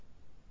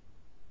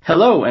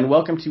Hello and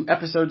welcome to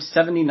episode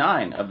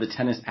 79 of the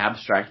Tennis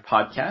Abstract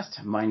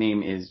podcast. My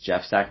name is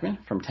Jeff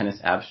Sackman from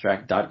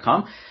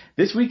tennisabstract.com.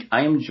 This week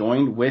I am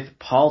joined with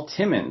Paul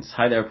Timmons.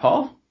 Hi there,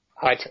 Paul.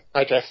 Hi,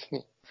 Jeff.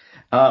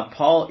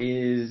 Paul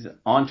is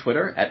on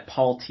Twitter at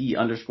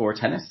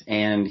pault_tennis,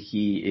 and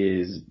he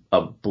is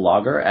a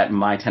blogger at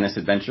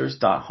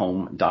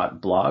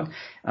mytennisadventures.home.blog.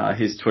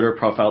 His Twitter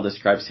profile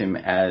describes him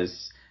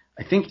as,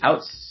 I think,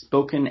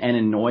 outspoken and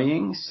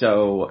annoying.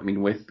 So, I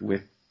mean, with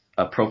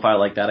a profile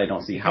like that, I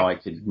don't see how I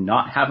could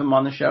not have him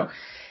on the show.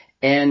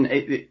 And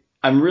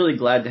I'm really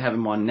glad to have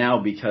him on now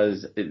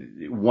because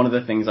one of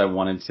the things I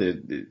wanted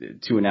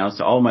to announce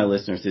to all my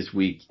listeners this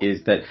week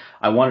is that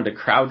I wanted to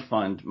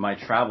crowdfund my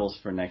travels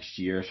for next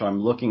year. So I'm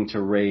looking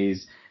to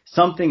raise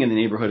something in the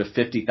neighborhood of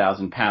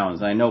 £50,000.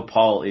 And I know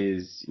Paul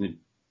is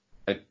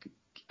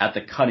at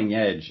the cutting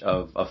edge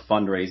of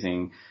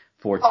fundraising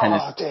for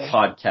tennis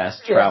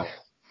podcast travel.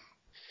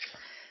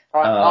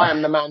 I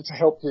am the man to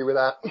help you with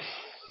that.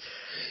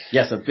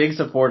 Yes, a big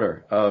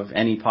supporter of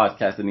any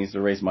podcast that needs to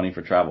raise money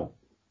for travel.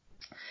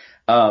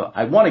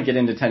 I want to get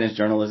into tennis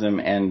journalism,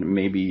 and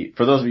maybe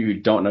for those of you who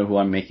don't know who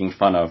I'm making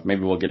fun of,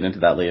 maybe we'll get into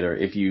that later.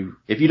 If you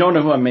don't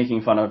know who I'm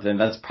making fun of, then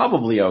that's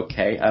probably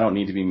okay. I don't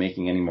need to be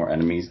making any more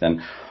enemies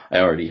than I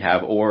already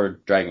have,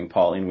 or dragging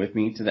Paul in with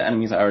me to the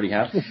enemies I already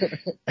have.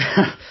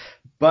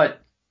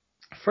 But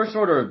first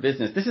order of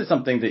business, this is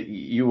something that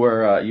you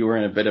were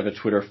in a bit of a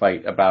Twitter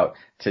fight about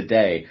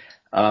today.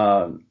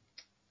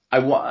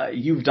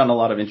 You've done a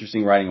lot of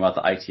interesting writing about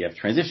the ITF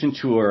Transition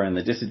Tour and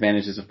the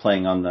disadvantages of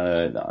playing on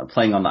the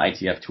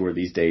ITF Tour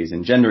these days,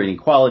 and gender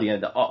inequality,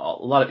 and a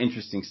lot of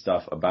interesting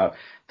stuff about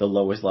the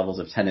lowest levels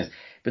of tennis.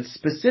 But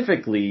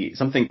specifically,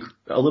 something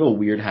a little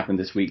weird happened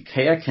this week.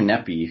 Kaia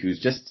Kanepi, who's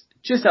just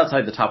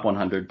outside the top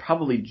 100,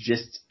 probably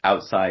just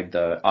outside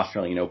the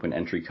Australian Open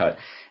entry cut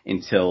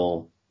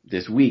until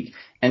this week,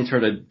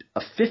 entered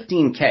a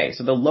 15K,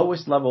 so the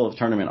lowest level of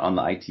tournament on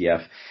the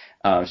ITF.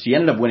 She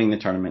ended up winning the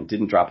tournament,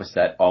 didn't drop a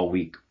set all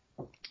week.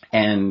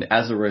 And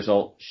as a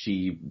result,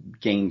 she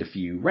gained a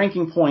few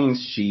ranking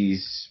points.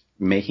 She's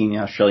making the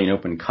Australian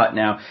Open cut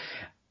now.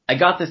 I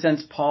got the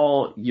sense,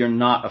 Paul, you're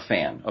not a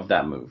fan of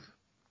that move.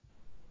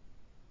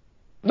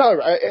 No,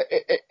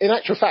 in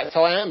actual fact,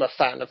 I am a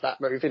fan of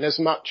that move in as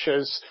much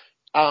as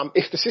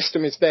if the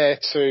system is there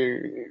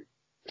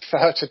for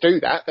her to do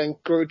that, then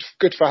good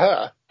for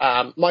her.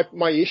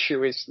 My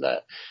issue is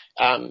that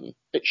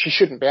she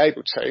shouldn't be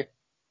able to,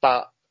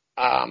 but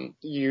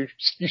you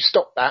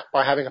stop that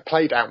by having a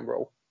play down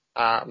rule.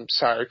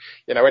 So,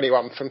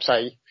 anyone from,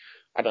 say,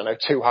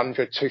 200,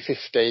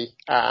 250,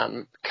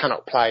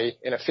 cannot play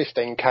in a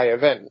 15K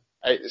event.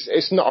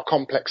 It's not a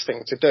complex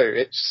thing to do.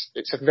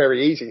 It's a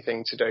very easy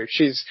thing to do.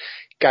 She's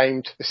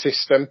gamed the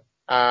system,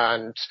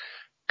 and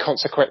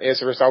consequently,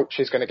 as a result,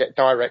 she's going to get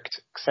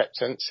direct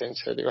acceptance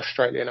into the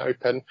Australian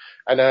Open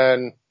and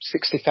earn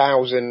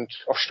 60,000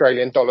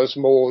 Australian dollars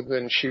more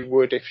than she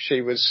would if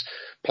she was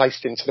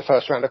placed into the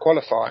first round of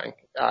qualifying.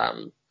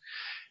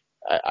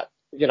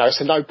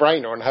 It's a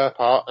no-brainer on her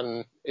part,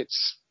 and it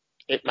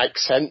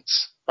makes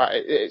sense, but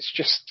it's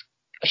just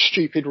a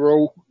stupid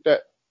rule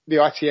that the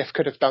ITF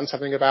could have done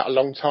something about a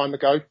long time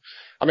ago.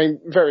 I mean,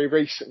 very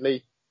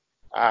recently,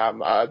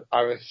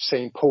 I've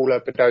seen Paula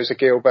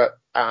Badosa-Gilbert,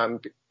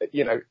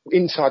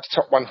 inside the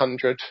top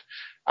 100,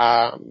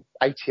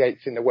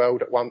 88th in the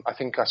world at one. I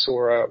think I saw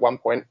her at one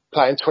point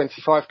playing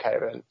 25K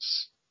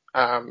events.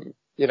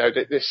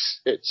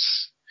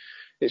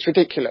 It's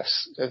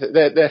ridiculous.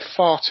 They're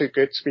far too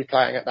good to be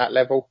playing at that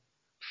level.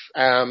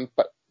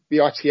 But the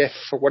ITF,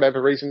 for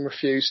whatever reason,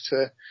 refused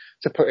to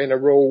put in a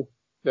rule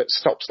that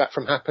stops that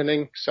from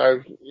happening.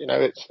 So,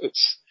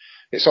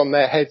 it's on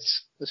their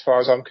heads as far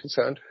as I'm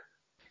concerned.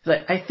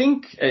 I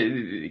think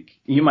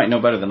you might know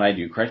better than I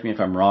do. Correct me if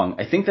I'm wrong.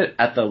 I think that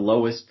at the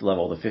lowest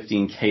level, the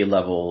 15K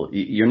level,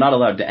 you're not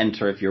allowed to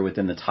enter if you're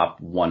within the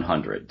top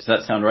 100. Does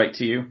that sound right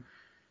to you?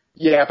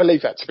 Yeah, I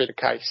believe that to be the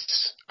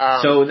case.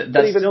 So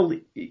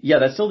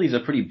that still leaves a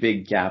pretty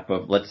big gap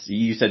of,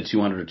 you said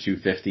 200 or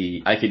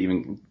 250. I could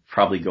even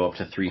probably go up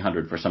to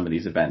 300 for some of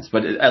these events,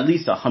 but at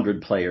least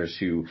 100 players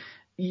who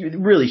you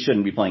really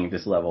shouldn't be playing at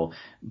this level,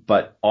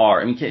 but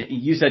are. I mean,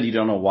 you said you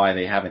don't know why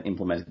they haven't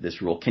implemented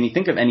this rule. Can you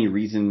think of any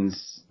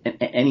reasons,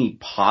 any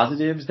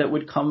positives that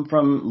would come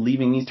from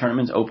leaving these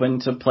tournaments open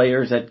to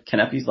players at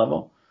Kanepi's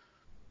level?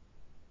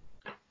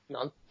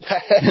 None.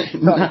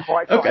 None,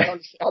 quite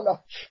honestly.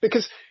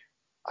 Because,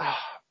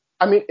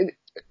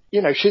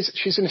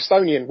 she's an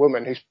Estonian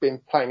woman who's been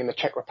playing in the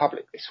Czech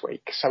Republic this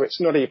week, so it's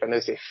not even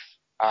as if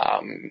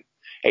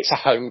it's a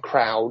home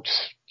crowd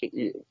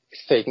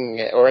thing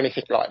or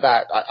anything like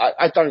that.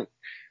 I don't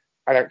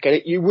get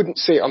it. You wouldn't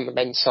see it on the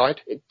men's side.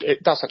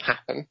 It doesn't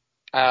happen.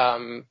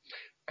 I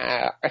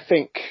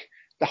think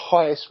the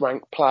highest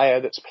ranked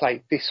player that's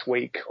played this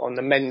week on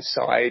the men's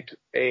side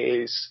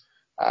is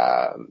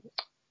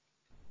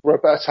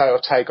Roberto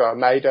Ortega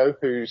Almeida,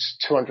 who's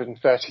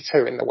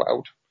 232 in the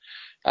world.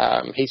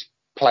 He's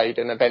played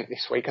an event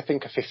this week, I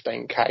think a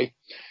 15K.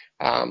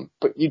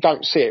 But you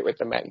don't see it with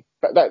the men.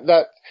 But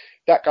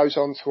that goes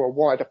on to a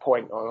wider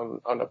point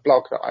on a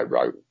blog that I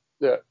wrote,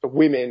 that the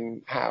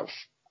women have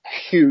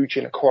huge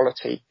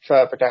inequality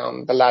further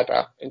down the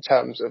ladder in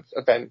terms of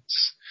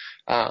events.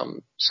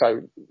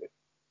 So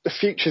the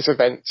futures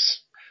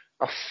events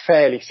are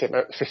fairly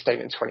similar at the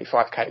 15 and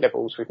 25k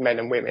levels with men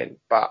and women.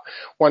 But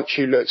once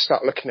you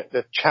start looking at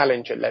the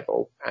challenger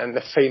level and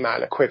the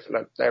female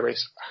equivalent, there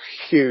is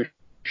a huge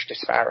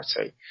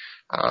disparity.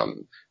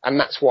 And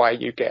that's why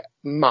you get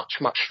much,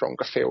 much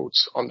stronger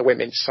fields on the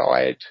women's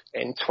side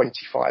in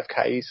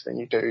 25Ks than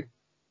you do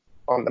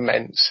on the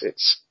men's.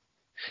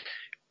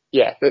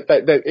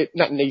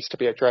 That needs to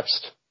be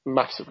addressed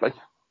massively.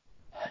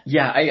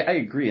 Yeah, I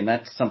agree. And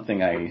that's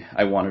something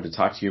I wanted to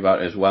talk to you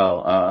about as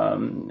well.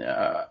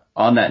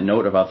 On that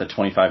note about the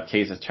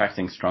 25Ks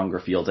attracting stronger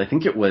fields, I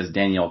think it was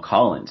Danielle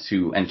Collins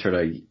who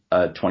entered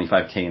a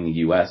 25K in the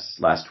US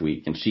last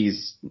week, and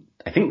she's,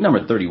 I think,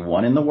 number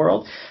 31 in the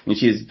world. I mean,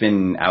 she's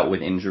been out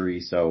with injury,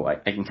 so I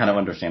can kind of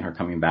understand her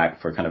coming back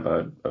for kind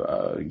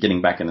of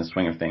getting back in the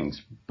swing of things,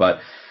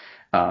 but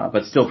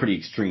still pretty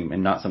extreme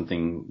and not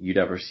something you'd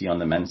ever see on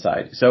the men's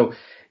side. So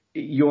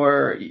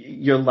your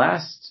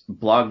last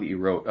blog that you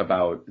wrote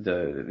about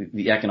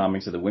the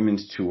economics of the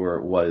women's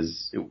tour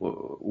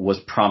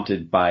was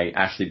prompted by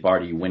Ashley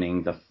Barty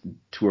winning the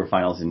tour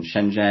finals in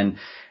Shenzhen.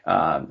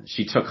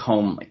 She took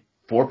home like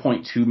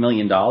 $4.2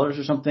 million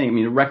or something. I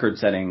mean, a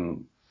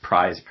record-setting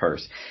prize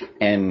purse.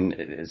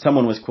 And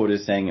someone was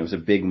quoted as saying it was a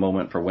big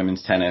moment for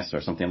women's tennis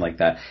or something like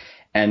that.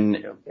 And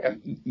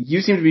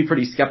you seem to be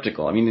pretty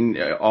skeptical. I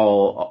mean,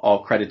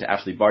 all credit to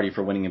Ashley Barty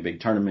for winning a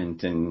big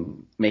tournament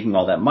and making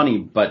all that money,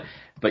 but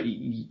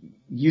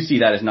you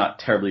see that as not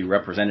terribly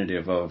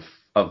representative of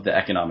the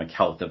economic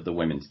health of the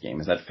women's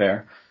game. Is that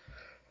fair?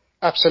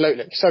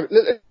 Absolutely. So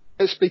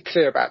let's be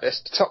clear about this.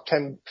 The top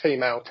 10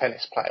 female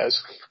tennis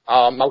players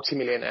are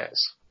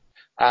multimillionaires.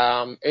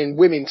 In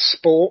women's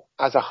sport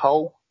as a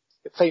whole,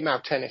 female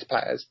tennis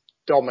players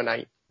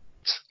dominate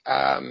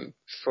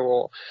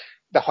for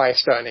the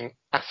highest earning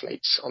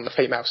athletes on the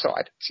female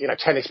side. You know,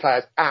 tennis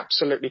players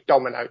absolutely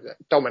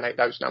dominate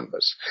those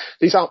numbers.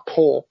 These aren't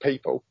poor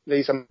people.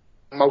 These are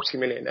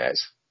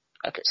multimillionaires.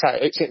 Okay, so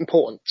it's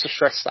important to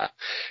stress that.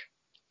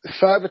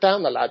 Further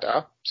down the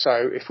ladder,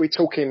 so if we're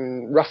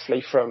talking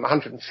roughly from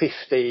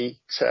 150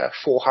 to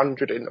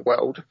 400 in the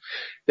world,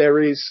 there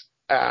is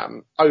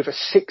over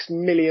 $6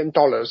 million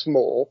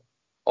more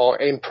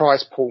in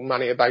prize pool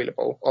money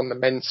available on the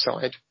men's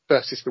side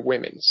versus the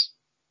women's.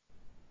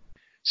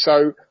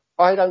 So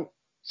I don't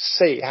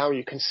see how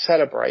you can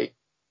celebrate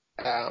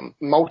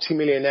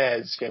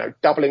multimillionaires, you know,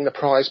 doubling the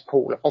prize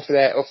pool of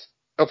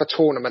a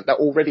tournament that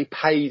already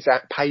pays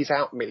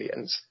out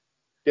millions.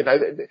 You know,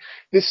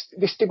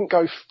 this didn't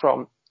go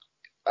from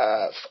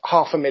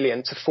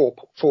 $500,000 to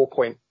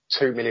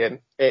 4.2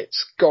 million.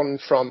 It's gone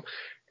from,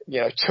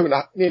 you know,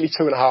 nearly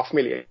 2.5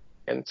 million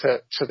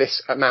to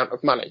this amount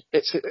of money.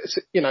 It's a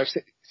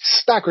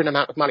staggering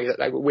amount of money that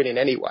they were winning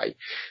anyway.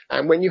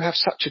 And when you have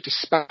such a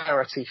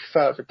disparity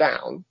further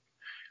down,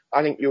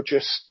 I think you're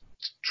just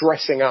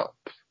dressing up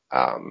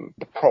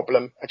the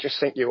problem. I just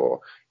think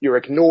you're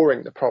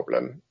ignoring the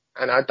problem,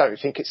 and I don't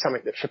think it's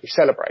something that should be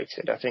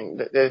celebrated. I think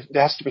that there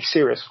has to be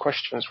serious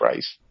questions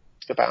raised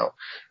about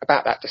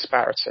that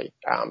disparity.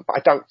 But I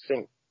don't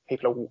think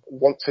people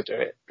want to do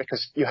it,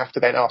 because you have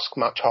to then ask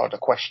much harder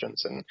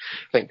questions, and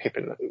I think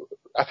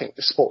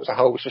the sport as a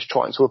whole is just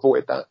trying to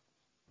avoid that.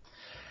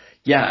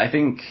 Yeah, I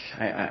think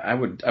I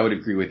would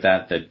agree with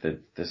that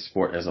the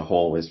sport as a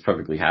whole is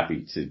perfectly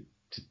happy to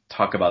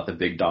talk about the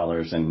big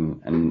dollars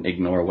and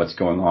ignore what's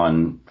going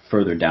on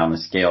further down the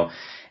scale.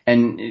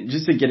 And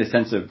just to get a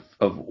sense of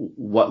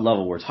what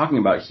level we're talking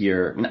about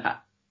here, I mean,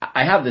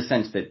 I have the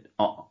sense that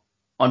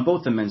on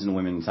both the men's and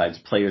women's sides,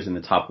 players in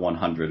the top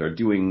 100 are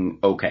doing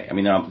okay. I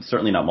mean, they're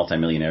certainly not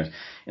multimillionaires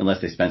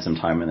unless they spend some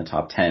time in the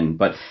top 10.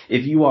 But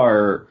if you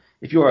are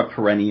a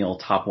perennial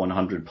top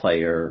 100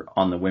 player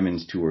on the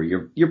women's tour,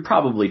 you're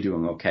probably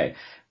doing okay.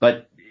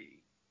 But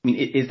I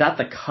mean, is that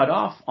the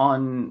cutoff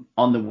on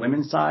the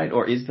women's side,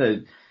 or is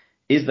the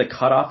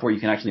cutoff where you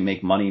can actually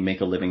make money,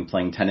 make a living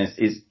playing tennis?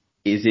 Is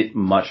it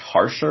much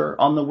harsher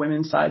on the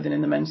women's side than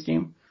in the men's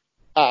game?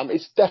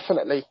 It's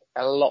definitely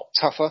a lot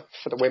tougher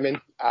for the women.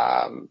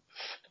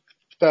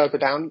 Further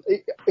down,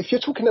 if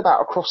you're talking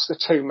about across the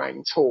two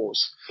main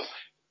tours,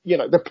 you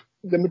know,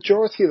 the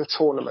majority of the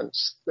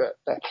tournaments that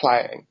they're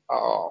playing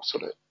are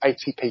sort of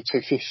ATP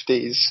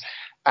 250s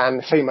and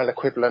the female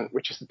equivalent,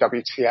 which is the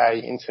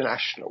WTA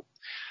International.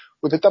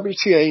 Well, the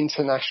WTA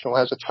International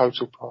has a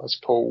total prize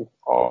pool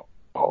of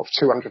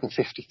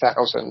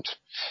 250,000,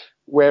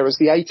 whereas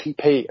the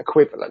ATP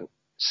equivalent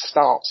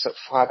starts at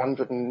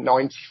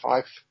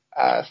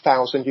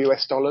 $595,000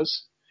 US.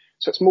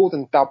 So it's more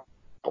than double.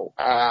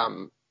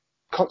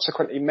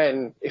 Consequently,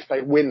 men, if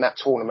they win that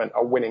tournament,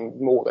 are winning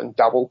more than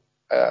double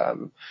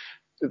than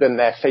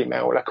their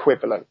female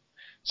equivalent.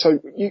 So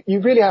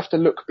you really have to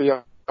look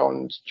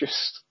beyond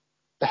just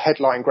the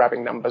headline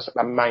grabbing numbers at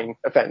the main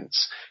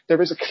events.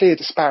 There is a clear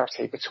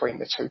disparity between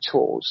the two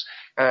tours,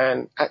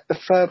 and at the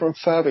further and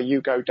further you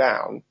go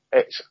down,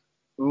 it's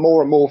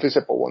more and more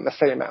visible on the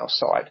female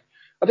side.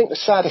 I think the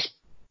saddest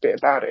bit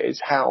about it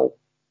is how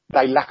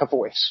they lack a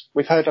voice.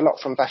 We've heard a lot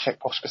from Vasek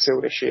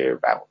Pospisil this year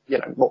about,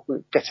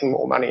 getting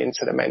more money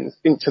into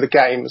the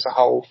game as a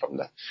whole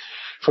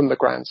from the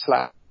Grand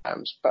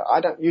Slams. But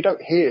you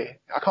don't hear,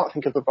 I can't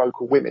think of a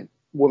vocal woman,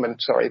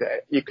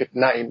 that you could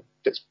name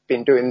that's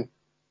been doing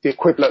the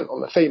equivalent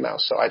on the female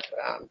side.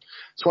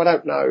 So I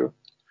don't know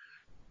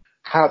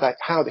how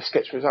this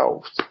gets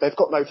resolved. They've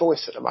got no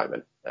voice at the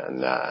moment,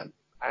 and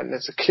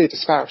there's a clear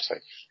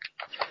disparity.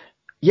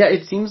 Yeah,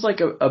 it seems like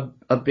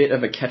a bit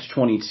of a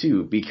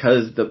catch-22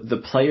 because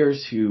the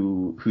players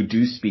who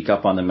do speak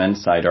up on the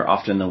men's side are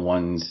often the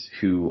ones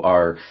who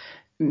are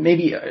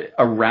maybe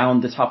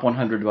around the top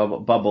 100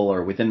 bubble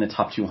or within the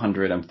top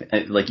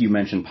 200. Like you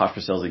mentioned,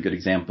 Pospisil is a good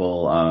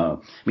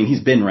example.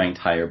 He's been ranked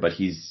higher, but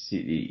he's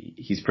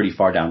pretty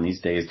far down these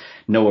days.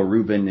 Noah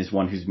Rubin is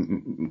one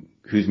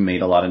who's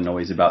made a lot of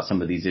noise about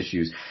some of these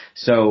issues.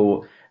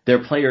 So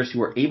they're players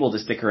who are able to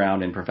stick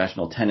around in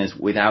professional tennis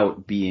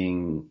without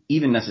being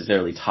even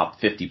necessarily top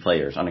 50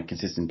 players on a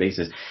consistent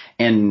basis.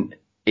 And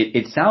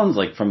it sounds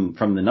like from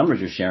the numbers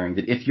you're sharing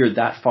that if you're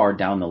that far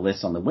down the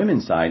list on the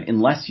women's side,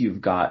 unless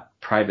you've got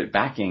private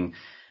backing,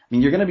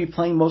 you're going to be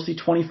playing mostly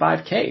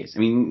 25Ks.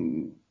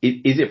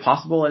 Is it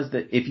possible as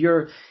that if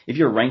you're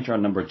ranked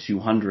around number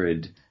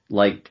 200,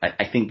 like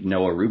I think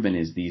Noah Rubin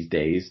is these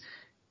days,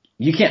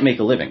 you can't make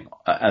a living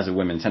as a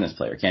women's tennis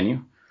player, can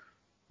you?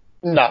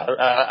 No,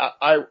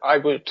 I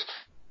would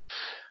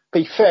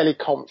be fairly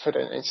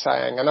confident in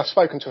saying, and I've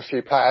spoken to a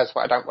few players,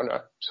 but I don't want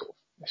to sort of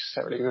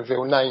necessarily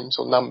reveal names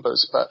or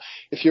numbers, but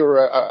if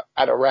you're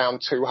at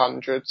around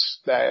 200s,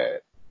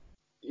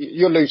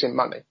 you're losing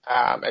money.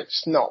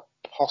 It's not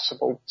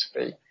possible to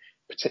be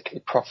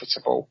particularly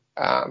profitable.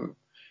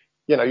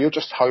 You're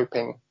just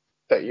hoping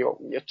that you're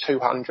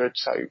 200,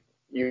 so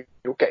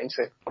you'll get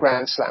into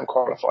Grand Slam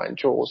qualifying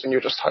draws, and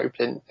you're just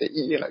hoping that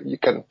you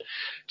can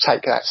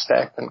take that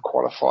step and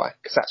qualify,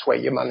 because that's where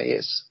your money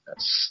is.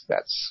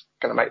 That's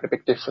going to make the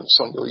big difference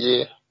on your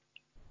year.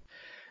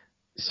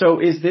 So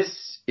is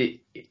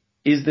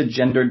the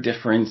gender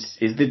difference,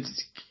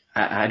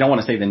 I don't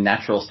want to say the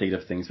natural state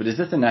of things, but is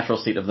this the natural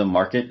state of the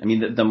market?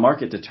 The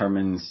market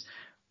determines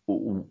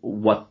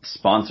what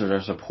sponsors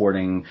are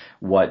supporting,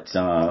 what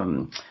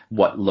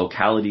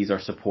localities are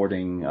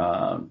supporting.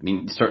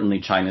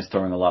 Certainly China's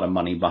throwing a lot of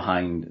money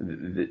behind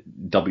the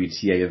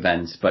WTA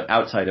events, but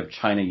outside of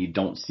China, you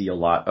don't see a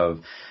lot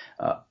of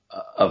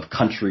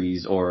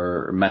countries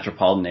or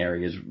metropolitan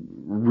areas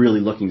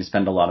really looking to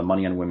spend a lot of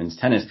money on women's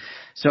tennis.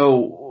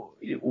 So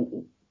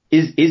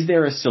is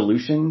there a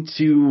solution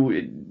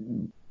to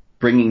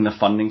bringing the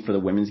funding for the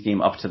women's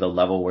game up to the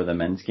level where the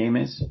men's game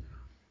is?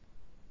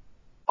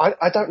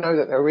 I don't know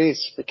that there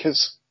is,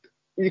 because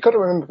you've got to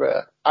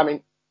remember,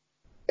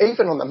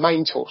 even on the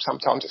main tour,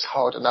 sometimes it's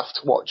hard enough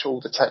to watch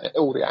all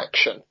the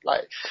action,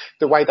 like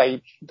the way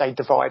they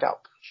divide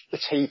up the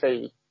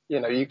TV.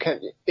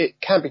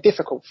 It can be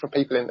difficult for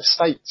people in the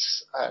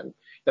States.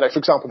 For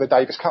example, the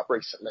Davis Cup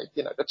recently,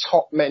 the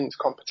top men's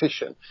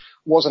competition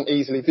wasn't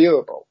easily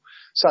viewable.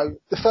 So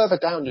the further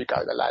down you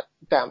go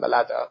down the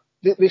ladder,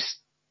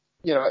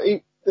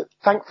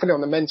 thankfully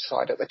on the men's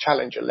side at the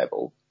challenger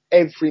level,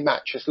 every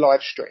match is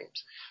live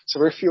streamed.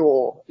 So if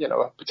you're,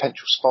 a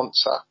potential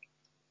sponsor,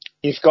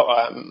 you've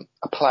got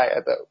a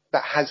player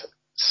that has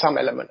some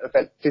element of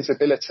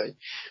visibility.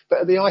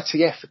 But at the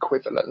ITF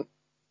equivalent,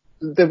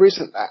 there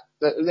isn't that.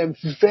 They're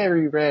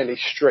very rarely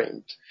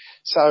streamed.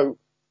 So,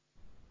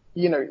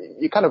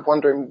 you're kind of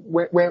wondering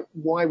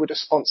why would a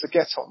sponsor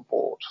get on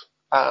board?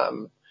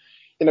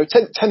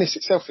 Tennis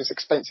itself is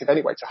expensive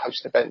anyway to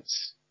host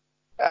events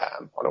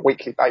on a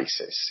weekly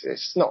basis.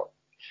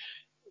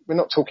 We're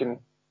not talking.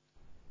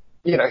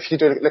 If you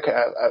look at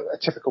a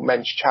typical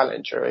men's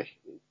challenger,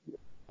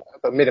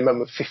 a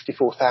minimum of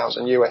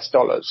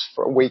 $54,000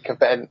 for a week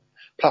event,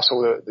 plus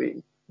all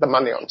the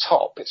money on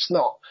top.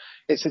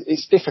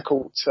 It's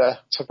difficult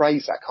to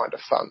raise that kind of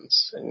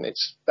funds, and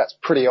that's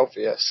pretty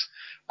obvious.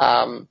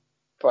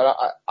 But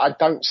I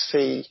don't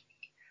see.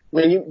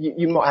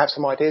 You might have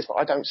some ideas, but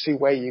I don't see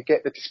where you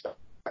get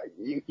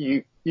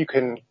you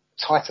can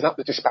tighten up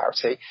the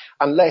disparity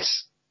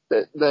unless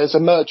there's a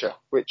merger,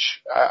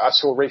 which I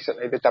saw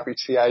recently. The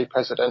WTA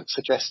president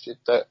suggested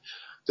that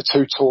the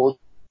two tours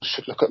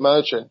should look at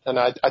merging, and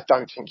I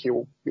don't think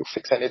you'll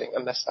fix anything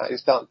unless that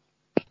is done.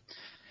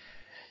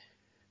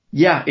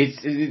 Yeah,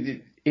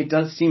 it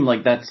does seem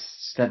like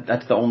that's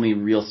the only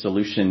real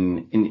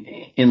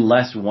solution,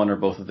 unless one or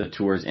both of the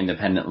tours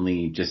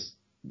independently just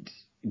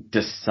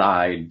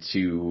decide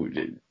to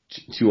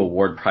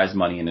award prize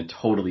money in a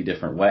totally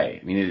different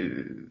way.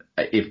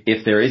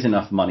 If there is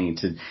enough money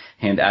to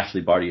hand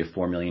Ashley Barty a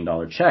 $4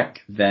 million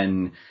check,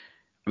 then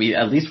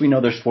at least we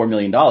know there's $4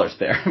 million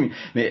there.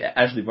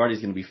 Ashley Barty's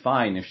going to be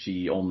fine if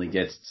she only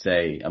gets,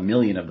 say, $1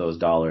 million of those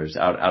dollars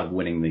out of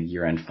winning the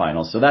year-end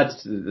final. So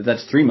that's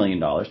 $3 million.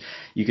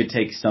 You could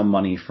take some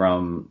money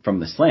from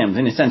the slams.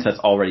 In a sense, that's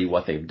already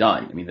what they've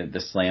done.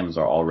 The slams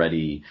are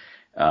already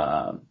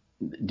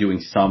doing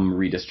some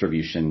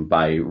redistribution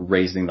by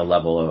raising the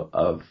level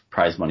of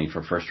prize money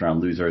for first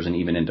round losers and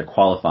even into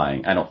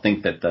qualifying. I don't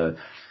think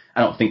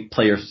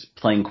players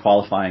playing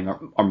qualifying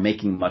are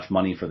making much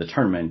money for the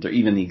tournament, or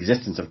even the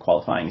existence of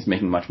qualifying is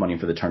making much money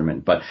for the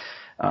tournament. But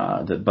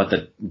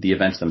the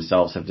events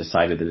themselves have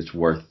decided that it's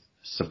worth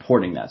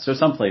supporting that. So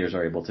some players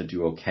are able to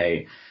do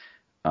okay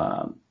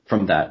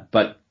from that.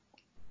 But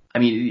I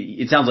mean,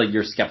 it sounds like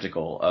you're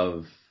skeptical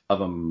of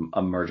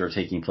a merger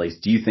taking place.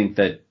 Do you think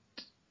that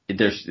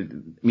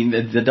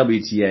the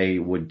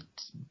WTA would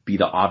be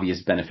the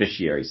obvious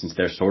beneficiary since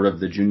they're sort of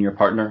the junior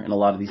partner in a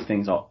lot of these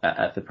things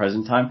at the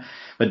present time.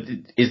 But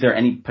is there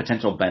any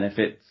potential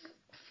benefit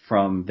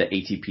from the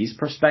ATP's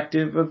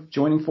perspective of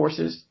joining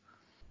forces?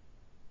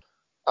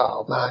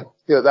 Oh man,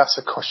 yeah, that's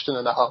a question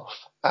and a half.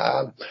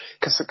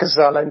 Because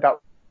I'll end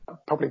up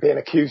probably being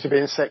accused of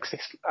being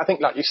sexist. I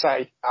think, like you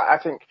say, I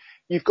think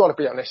you've got to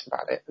be honest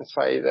about it and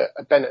say that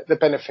the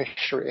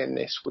beneficiary in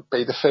this would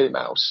be the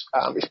females.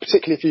 It's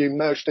particularly if you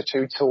merge the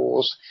two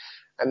tours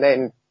and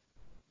then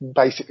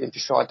basically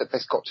decide that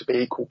there's got to be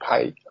equal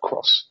pay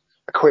across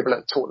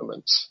equivalent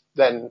tournaments,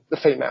 then the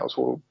females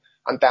will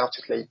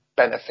undoubtedly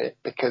benefit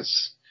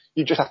because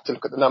you just have to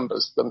look at the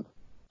numbers and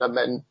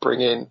then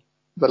bring in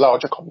the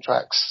larger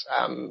contracts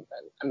and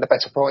the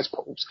better prize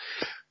pools.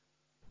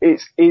 It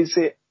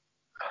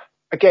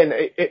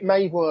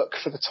may work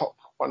for the top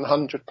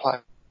 100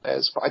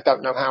 players, but I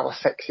don't know how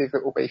effective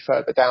it will be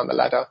further down the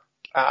ladder.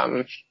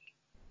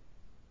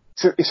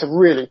 So it's a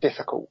really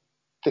difficult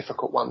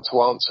one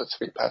to answer, to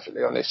be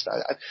perfectly honest.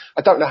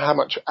 I don't know how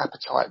much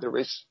appetite there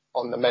is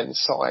on the men's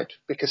side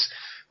because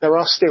there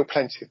are still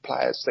plenty of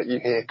players that you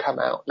hear come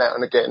out now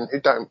and again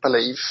who don't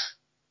believe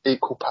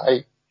equal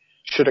pay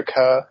should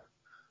occur.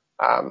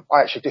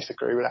 I actually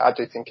disagree with that. I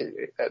do think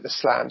at the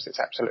slams it's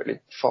absolutely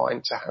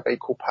fine to have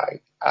equal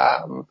pay.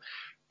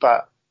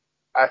 But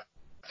I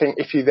think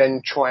if you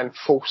then try and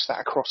force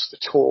that across the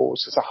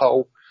tours as a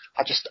whole,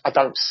 I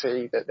don't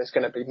see that there's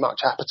going to be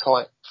much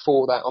appetite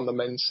for that on the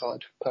men's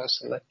side,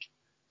 personally.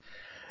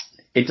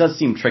 It does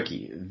seem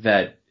tricky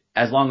that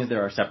as long as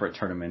there are separate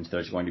tournaments,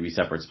 there's going to be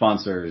separate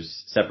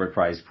sponsors, separate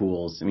prize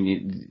pools. I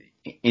mean,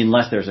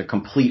 unless there's a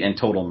complete and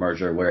total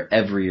merger where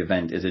every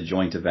event is a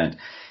joint event,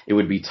 it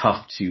would be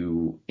tough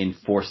to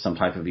enforce some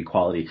type of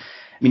equality.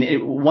 I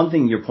mean, one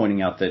thing you're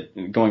pointing out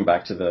that going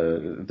back to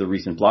the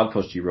recent blog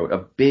post you wrote,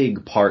 a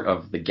big part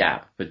of the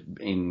gap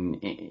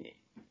in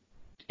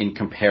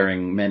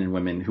comparing men and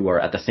women who are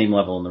at the same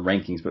level in the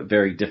rankings but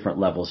very different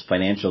levels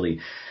financially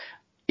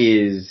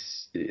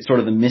is sort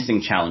of the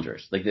missing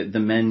challengers. Like the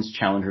men's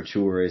challenger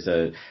tour is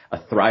a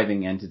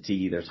thriving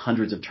entity. There's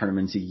hundreds of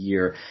tournaments a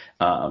year.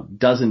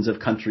 Dozens of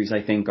countries,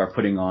 I think, are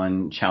putting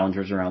on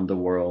challengers around the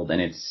world,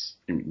 and it's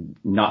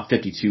not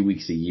 52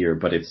 weeks a year,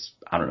 but it's,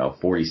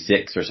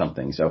 46 or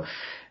something. So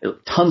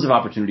tons of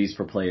opportunities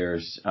for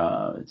players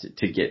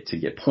to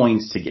get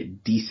points, to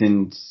get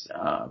decent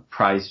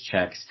prize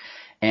checks.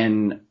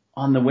 And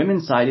on the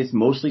women's side, it's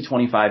mostly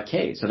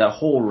 $25K. So that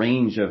whole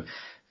range of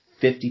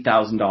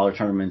 $50,000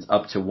 tournaments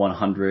up to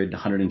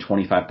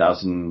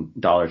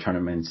 $125,000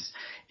 tournaments,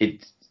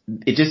 it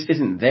just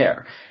isn't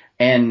there.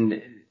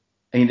 And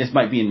I mean, this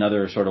might be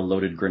another sort of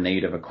loaded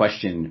grenade of a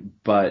question,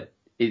 but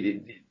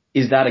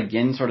is that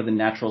again sort of the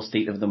natural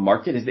state of the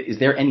market? Is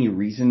there any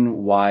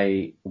reason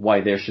why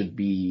there should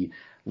be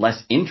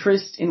less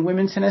interest in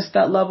women's tennis at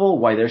that level?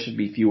 Why there should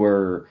be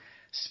fewer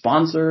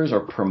sponsors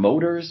or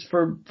promoters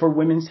for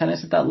women's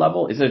tennis at that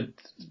level? Is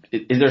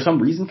there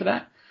some reason for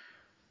that?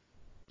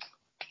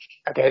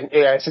 Again,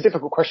 yeah, it's a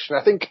difficult question.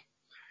 I think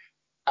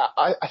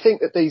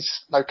that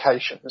these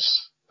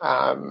locations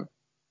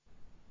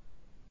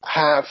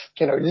have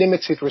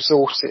limited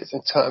resources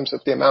in terms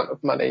of the amount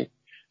of money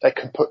they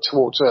can put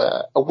towards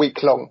a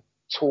week-long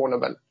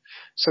tournament.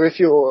 So if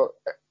you're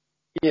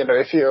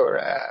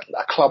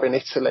a club in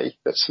Italy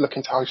that's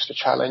looking to host a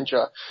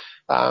challenger,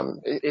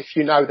 if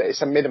you know that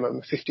it's a minimum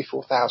of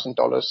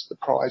 $54,000 the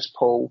prize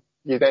pool,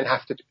 you then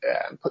have to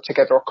put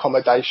together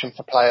accommodation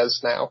for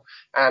players now.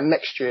 And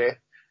next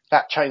year,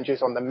 that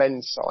changes on the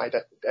men's side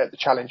at the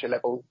challenger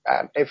level.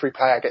 Every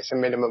player gets a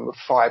minimum of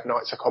 5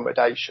 nights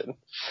accommodation.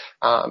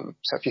 So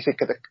if you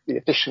think of the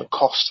additional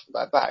cost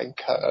that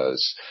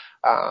incurs,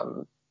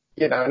 and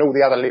all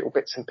the other little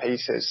bits and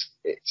pieces,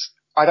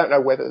 I don't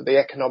know whether the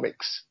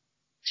economics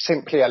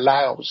simply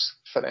allows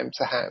for them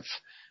to have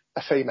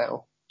a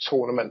female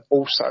tournament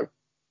also.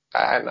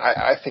 And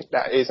I think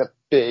that is a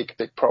big,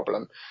 big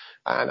problem.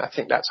 And I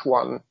think that's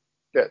one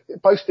that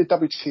both the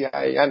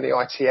WTA and the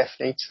ITF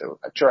need to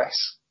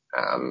address.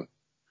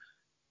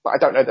 But I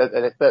don't know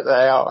that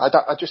they are.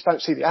 I just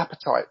don't see the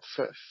appetite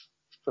for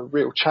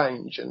real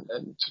change and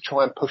to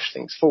try and push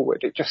things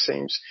forward. It just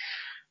seems,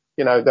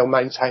 they'll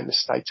maintain the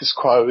status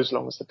quo as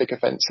long as the big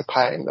events are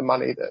paying the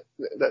money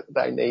that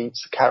they need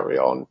to carry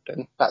on,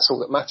 and that's all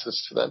that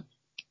matters to them.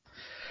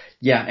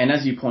 Yeah, and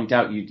as you point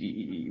out,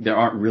 there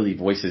aren't really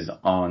voices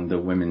on the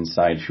women's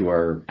side who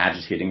are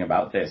agitating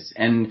about this.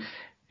 And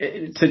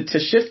To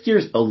shift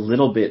gears a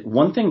little bit,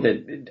 one thing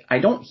that I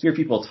don't hear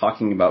people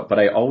talking about, but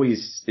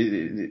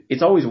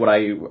it's always what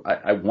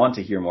I want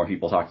to hear more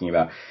people talking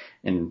about.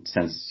 And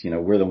since,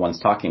 we're the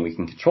ones talking, we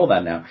can control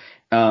that now.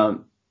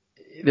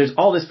 There's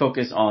all this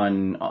focus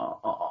on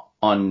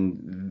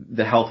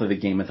the health of the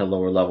game at the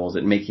lower levels,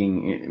 and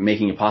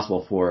making it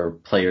possible for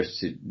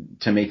players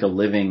to make a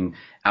living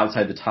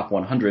outside the top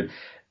 100.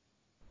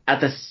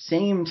 At the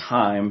same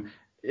time,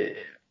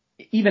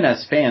 even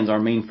as fans, our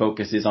main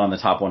focus is on the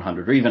top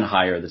 100 or even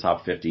higher, the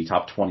top 50,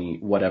 top 20,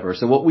 whatever.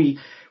 So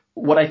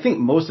what I think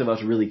most of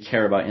us really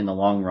care about in the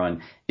long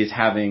run is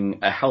having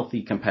a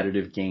healthy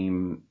competitive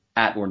game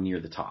at or near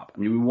the top. I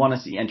mean, we want to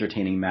see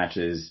entertaining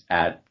matches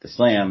at the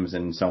slams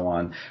and so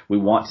on. We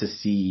want to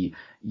see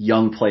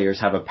young players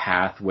have a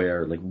path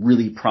where like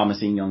really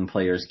promising young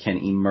players can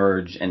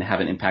emerge and have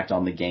an impact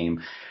on the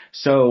game.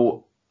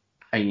 So,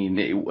 I mean,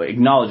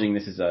 acknowledging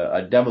this is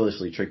a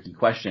devilishly tricky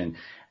question,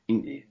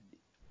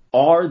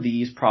 are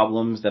these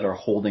problems that are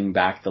holding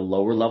back the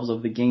lower levels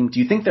of the game, do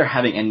you think they're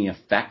having any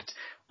effect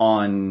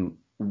on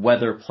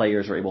whether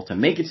players are able to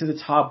make it to the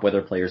top,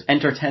 whether players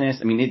enter tennis?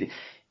 I mean,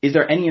 is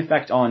there any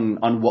effect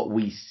on what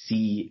we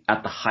see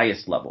at the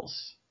highest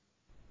levels?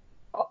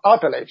 I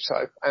believe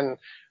so. And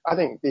I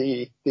think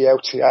the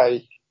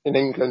LTA in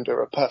England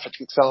are a perfect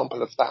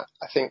example of that.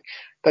 I think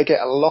they get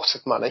a lot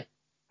of money.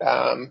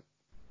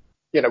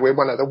 We're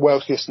one of the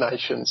wealthiest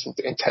nations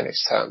in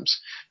tennis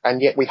terms,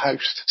 and yet we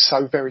host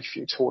so very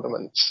few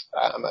tournaments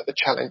at the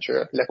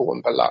challenger level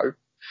and below.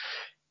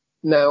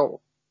 Now,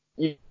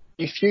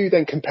 if you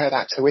then compare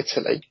that to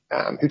Italy,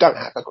 who don't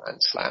have a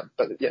Grand Slam,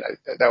 but they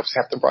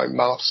obviously have the Rome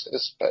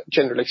Masters, but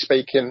generally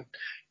speaking,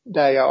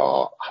 they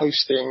are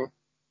hosting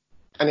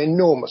an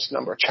enormous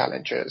number of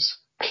challengers,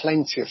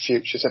 plenty of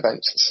futures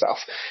events and stuff,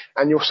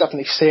 and you're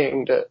suddenly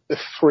seeing that the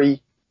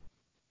three,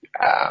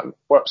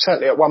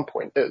 certainly at one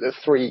point, the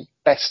three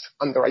best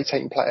under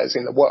 18 players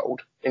in the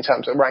world in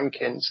terms of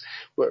rankings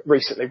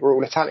recently were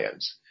all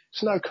Italians.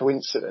 It's no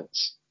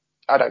coincidence,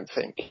 I don't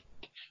think.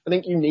 I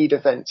think you need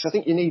events. I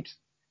think you need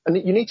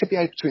to be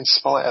able to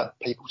inspire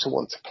people to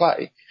want to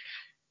play.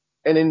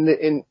 And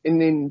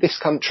in this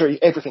country,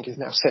 everything is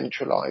now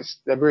centralised.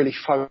 They're really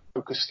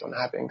focused on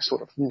having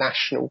sort of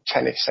national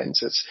tennis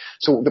centres,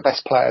 so all the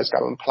best players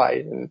go and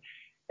play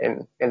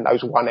in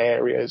those one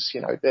areas.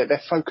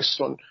 They're focused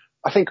on,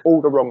 I think,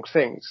 all the wrong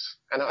things.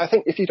 And I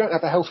think if you don't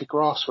have a healthy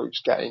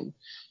grassroots game,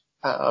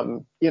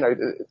 the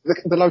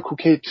local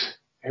kid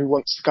who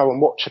wants to go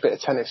and watch a bit of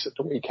tennis at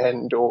the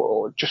weekend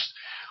or just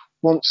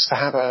wants to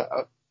have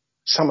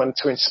someone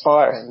to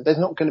inspire him, there's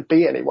not going to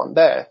be anyone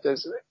there.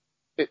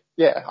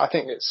 I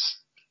think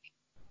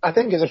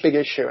it's a big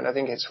issue, and I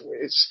think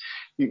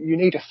you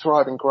need a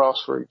thriving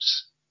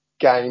grassroots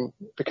game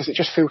because it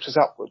just filters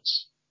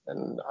upwards,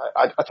 and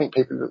I think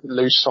people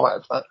lose sight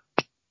of that.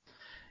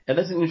 Yeah,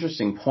 that's an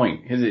interesting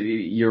point, because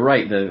you're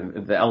right.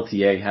 The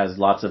LTA has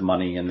lots of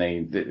money, and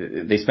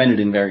they spend it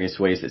in various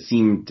ways that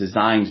seem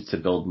designed to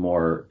build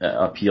more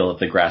appeal at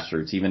the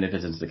grassroots, even if it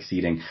isn't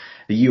succeeding.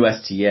 The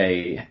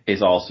USTA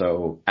is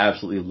also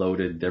absolutely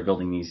loaded. They're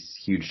building these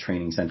huge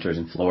training centers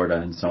in Florida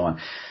and so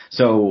on.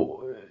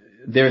 So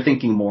they're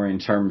thinking more in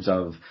terms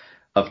of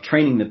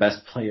training the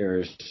best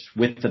players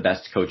with the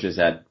best coaches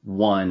at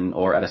one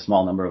or at a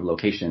small number of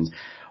locations,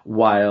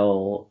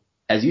 while,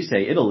 as you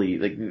say, Italy,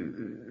 like,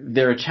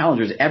 there are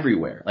challengers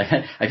everywhere. Like,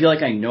 I feel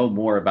like I know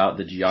more about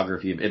the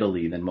geography of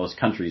Italy than most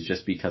countries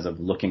just because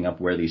of looking up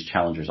where these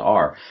challengers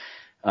are.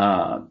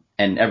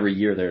 And every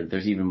year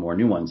there's even more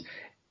new ones.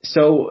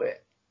 So, I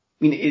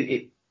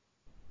mean,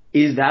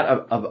 is that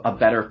a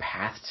better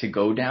path to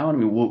go down? I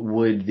mean,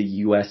 would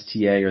the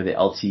USTA or the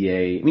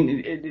LTA, I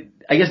mean,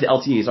 I guess the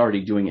LTA is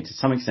already doing it to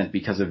some extent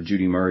because of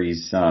Judy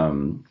Murray's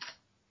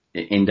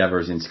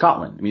endeavors in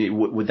Scotland. I mean,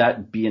 would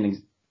that be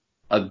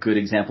a good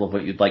example of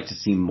what you'd like to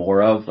see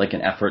more of, like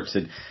an effort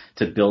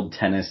to build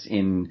tennis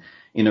in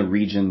a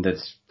region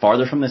that's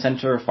farther from the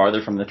center,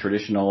 farther from the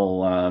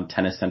traditional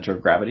tennis center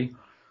of gravity?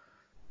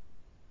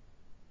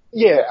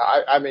 Yeah,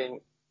 I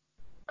mean,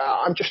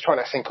 I'm just trying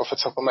to think off the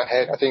top of my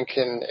head. I think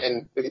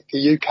in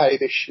the UK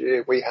this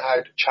year we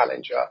had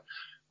Challenger,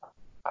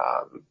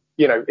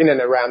 in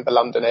and around the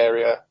London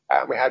area.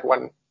 We had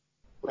one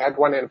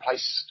in a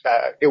place,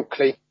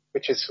 Ilkley,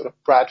 which is sort of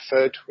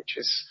Bradford, which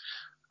is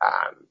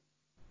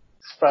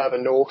further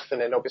north,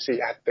 and then obviously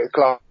you had the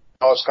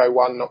Glasgow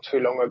one not too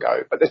long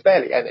ago, but there's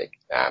barely any.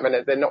 And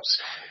they're not.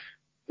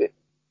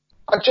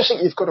 I just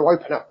think you've got to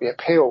open up the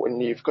appeal,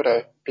 and you've got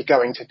to be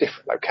going to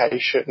different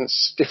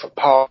locations, different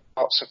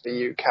parts of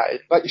the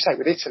UK. Like you say,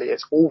 with Italy,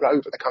 it's all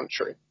over the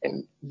country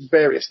in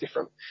various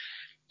different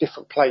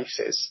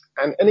places.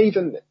 And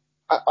even,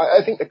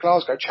 I think the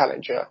Glasgow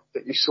Challenger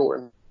that you saw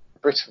in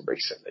Britain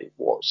recently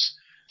was,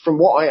 from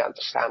what I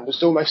understand,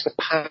 was almost a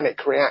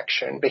panic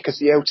reaction because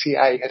the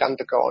LTA had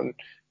undergone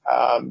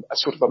a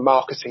sort of a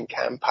marketing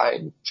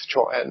campaign to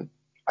try and,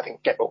 I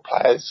think, get more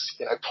players,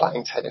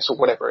 playing tennis or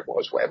whatever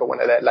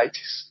one of their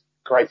latest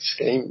great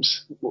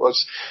schemes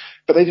was.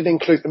 But they didn't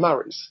include the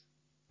Murrays.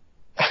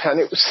 And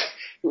it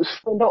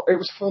it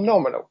was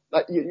phenomenal.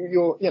 Like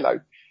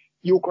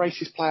your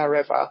greatest player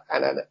ever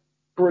and a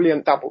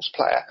brilliant doubles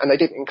player, and they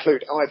didn't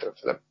include either of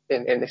them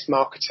in this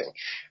marketing.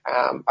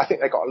 I think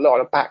they got a lot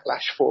of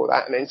backlash for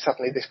that, and then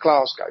suddenly this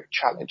Glasgow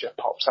challenger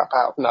pops up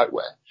out of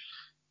nowhere.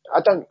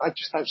 I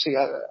just don't see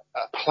a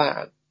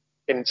plan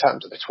in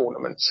terms of the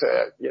tournament,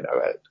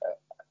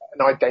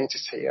 an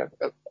identity,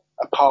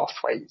 a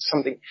pathway,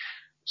 something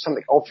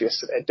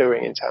obvious that they're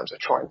doing in terms of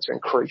trying to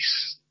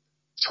increase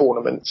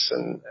tournaments,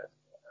 and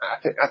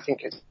I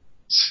think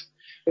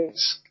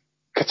it's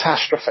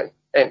catastrophe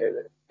in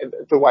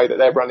the way that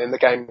they're running the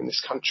game in this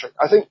country.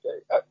 I think,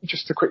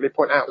 just to quickly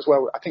point out as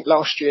well, I think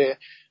last year,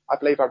 I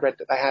believe I read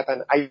that they had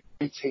an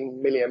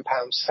 £18 million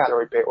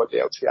salary bill with the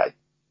LTA.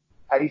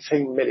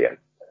 18 million.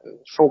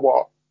 For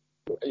what?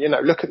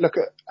 Look at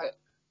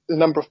the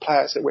number of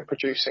players that we're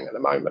producing at the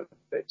moment.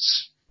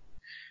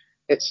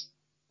 It's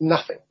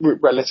nothing,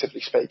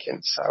 relatively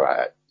speaking. So,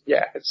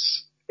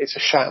 it's a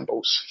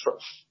shambles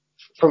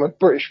from a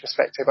British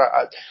perspective.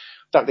 I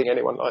don't think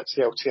anyone likes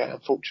the LTA,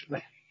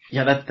 unfortunately.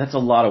 Yeah, that's a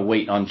lot of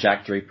weight on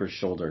Jack Draper's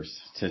shoulders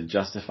to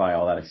justify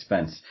all that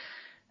expense.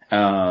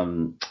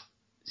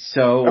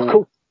 So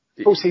of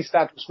course, his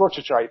dad was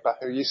Roger Draper,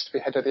 who used to be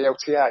head of the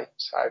LTA.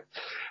 So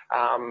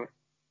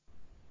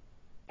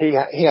he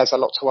has a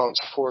lot to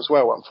answer for as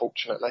well,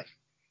 unfortunately.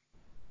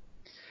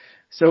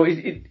 So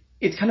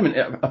it's kind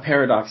of a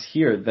paradox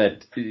here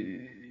that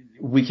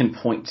we can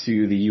point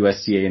to the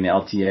USTA and the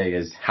LTA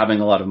as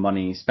having a lot of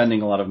money,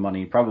 spending a lot of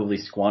money, probably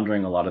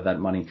squandering a lot of that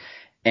money.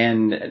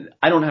 And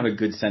I don't have a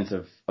good sense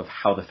of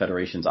how the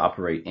federations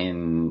operate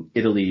in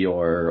Italy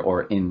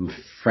or in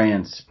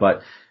France,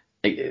 but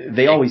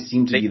they always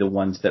seem to be the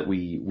ones that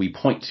we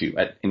point to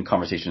in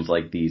conversations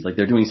like these. Like,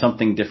 they're doing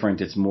something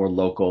different. It's more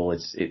local.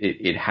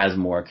 It has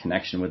more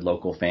connection with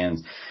local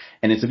fans.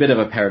 And it's a bit of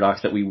a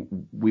paradox that we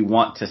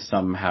want to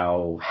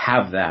somehow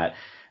have that,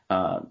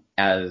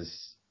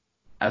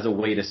 as a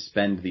way to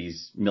spend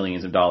these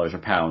millions of dollars or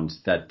pounds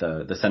that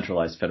the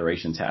centralized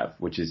federations have,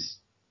 which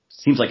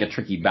seems like a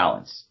tricky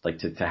balance, like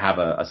to have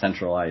a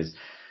centralized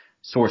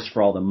source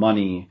for all the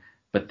money,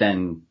 but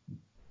then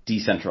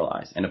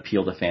decentralize and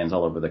appeal to fans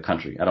all over the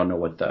country. I don't know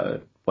what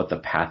the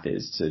path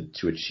is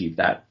to achieve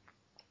that.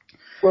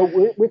 Well,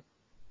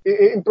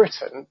 in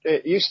Britain,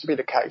 it used to be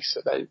the case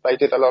that they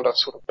did a lot of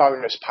sort of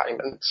bonus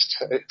payments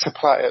to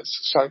players.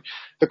 So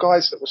the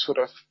guys that were sort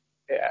of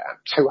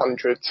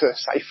 200 to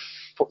say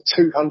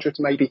 200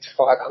 maybe to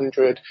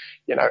 500,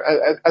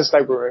 as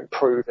they were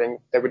improving,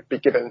 they would be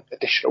given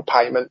additional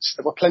payments.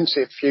 There were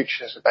plenty of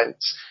futures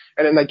events,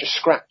 and then they just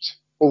scrapped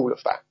all of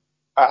that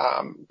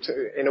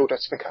in order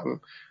to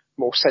become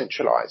more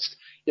centralised.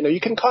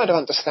 You can kind of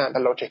understand the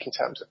logic in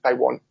terms of they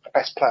want the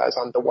best players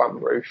under one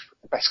roof,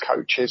 the best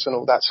coaches and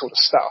all that sort of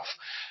stuff.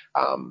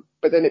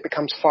 But then it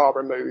becomes far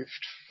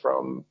removed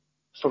from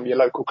your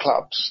local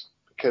clubs,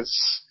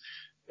 because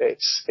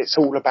it's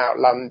all about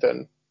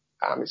London.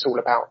 It's all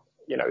about,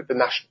 the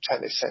National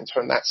Tennis Centre,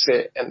 and that's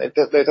it. And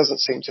there doesn't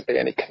seem to be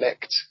any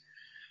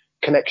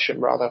connection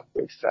rather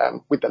with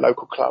the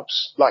local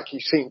clubs, like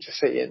you seem to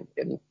see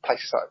in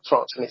places like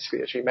France and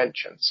Italy, as you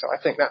mentioned. So I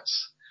think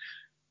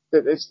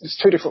there's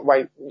two different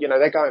ways.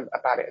 They're going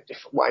about it a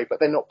different way,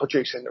 but they're not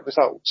producing the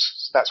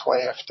results. So that's why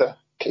you have to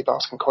keep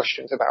asking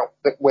questions about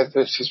whether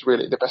this is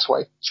really the best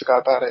way to go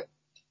about it.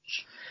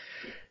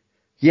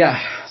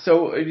 Yeah.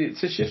 So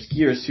to shift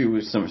gears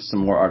to some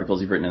more articles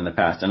you've written in the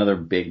past, another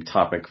big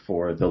topic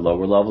for the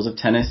lower levels of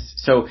tennis.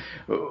 So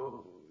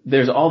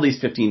there's all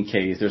these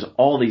 15Ks. There's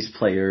all these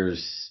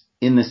players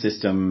in the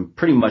system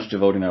pretty much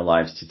devoting their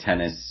lives to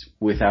tennis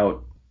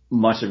without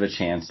much of a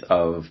chance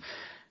of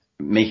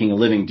making a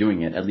living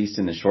doing it, at least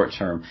in the short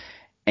term.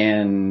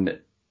 And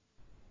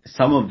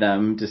some of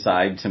them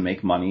decide to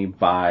make money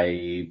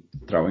by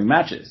throwing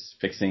matches,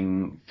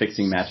 fixing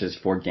matches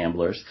for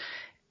gamblers.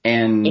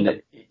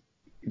 And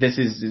this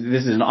is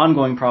an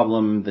ongoing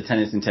problem. The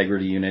Tennis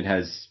Integrity Unit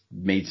has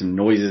made some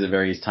noises at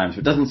various times, but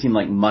it doesn't seem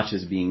like much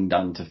is being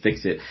done to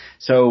fix it.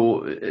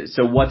 So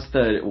what's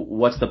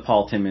the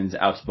Paul Timmins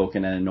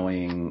outspoken and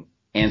annoying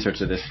answer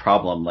to this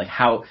problem? Like,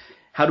 how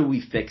do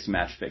we fix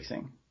match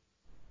fixing?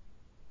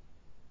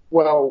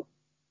 Well,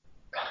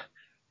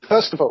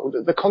 first of all,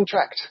 the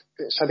contract,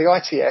 so the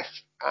ITF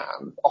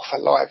offer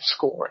live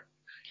scoring,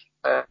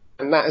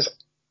 and that has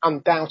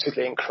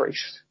undoubtedly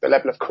increased the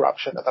level of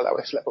corruption at the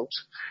lowest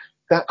levels.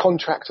 That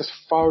contract, as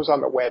far as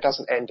I'm aware,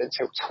 doesn't end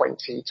until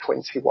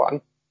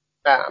 2021.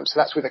 So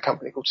that's with a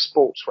company called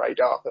Sports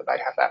Radar that they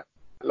have that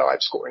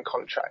live scoring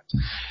contract.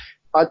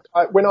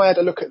 When I had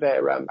a look at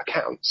their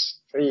accounts,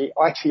 the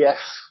ITF,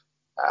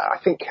 I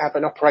think, have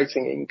an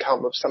operating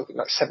income of something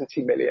like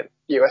 $70 million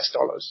US.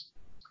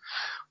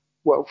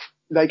 Well,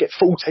 they get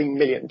 $14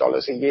 million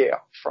a year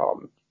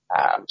from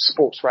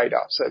Sports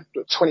Radar. So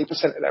 20%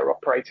 of their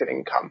operating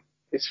income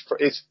is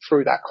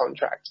through that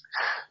contract.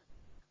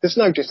 There's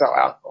no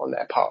desire on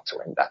their part to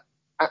end that.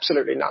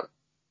 Absolutely none.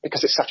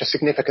 Because it's such a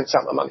significant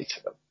sum of money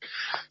to them.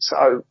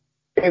 So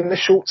in the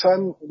short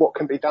term, what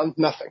can be done?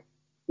 Nothing.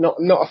 Not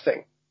a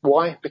thing.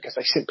 Why? Because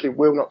they simply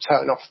will not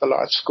turn off the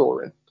live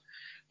scoring.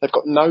 They've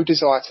got no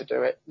desire to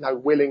do it, no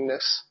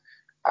willingness.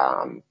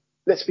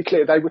 Let's be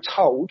clear, they were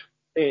told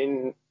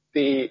in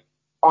the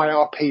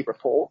IRP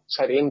report,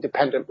 so the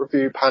Independent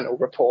Review Panel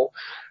report,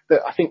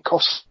 that I think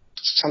costs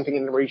something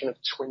in the region of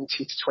 20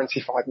 to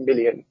 25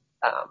 million,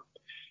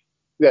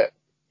 that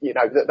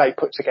they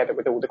put together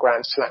with all the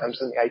Grand Slams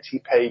and the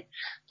ATP.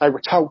 They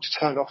were told to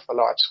turn off the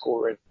live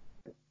scoring.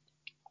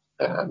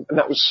 And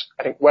that was,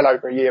 I think, well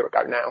over a year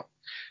ago now.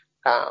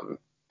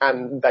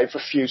 And they've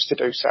refused to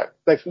do so.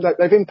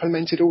 They've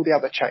implemented all the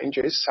other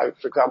changes. So,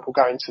 for example,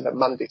 going to the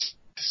Monday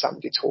to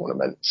Sunday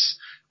tournaments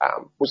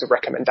was a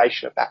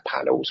recommendation of that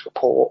panel's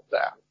report.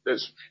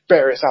 There's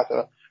various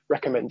other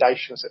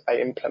recommendations that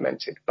they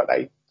implemented, but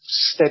they're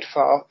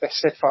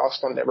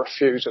steadfast on their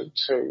refusal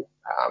to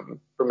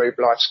remove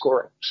live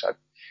scoring. So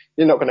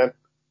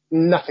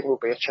nothing will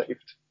be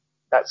achieved.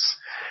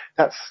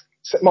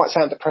 It might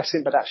sound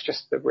depressing, but that's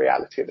just the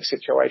reality of the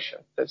situation.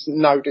 There's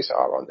no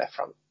desire on their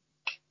front.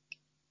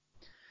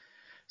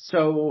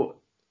 So,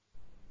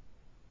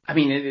 I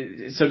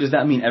mean, so does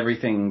that mean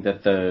everything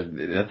that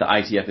the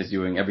ITF is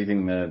doing,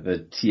 everything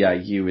the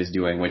TIU is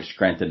doing, which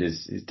granted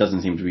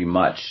doesn't seem to be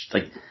much,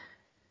 like,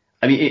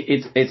 I mean,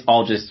 it's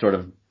all just sort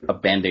of a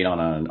Band-Aid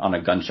on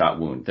a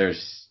gunshot wound.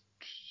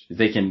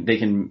 They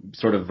can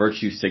sort of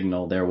virtue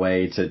signal their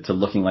way to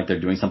looking like they're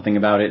doing something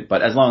about it,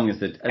 but as long as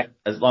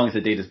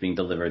the data is being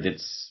delivered,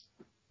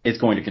 it's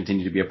going to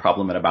continue to be a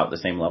problem at about the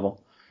same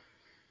level.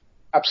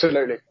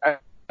 Absolutely.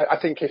 I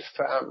think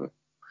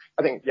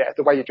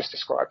the way you just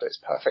described it is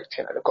perfect.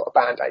 They've got a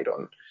Band-Aid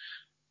on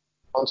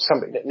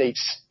something that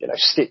needs,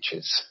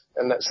 stitches,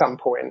 and at some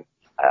point,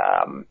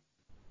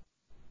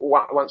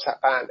 once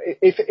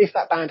if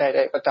that Band-Aid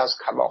ever does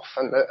come off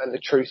and the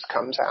truth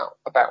comes out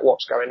about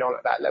what's going on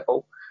at that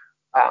level,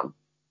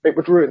 it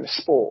would ruin the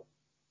sport.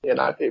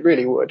 It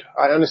really would.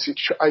 I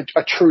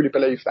truly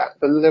believe that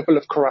the level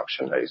of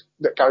corruption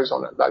that goes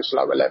on at those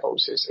lower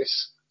levels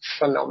is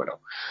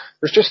phenomenal.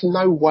 There's just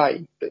no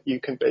way that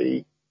you can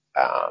be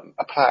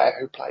a player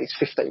who plays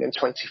 15 and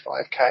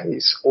 25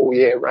 Ks all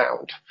year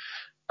round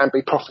and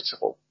be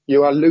profitable.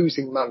 You are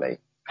losing money,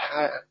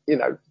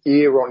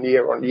 year on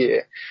year on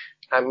year.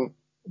 And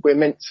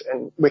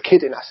we're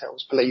kidding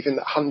ourselves believing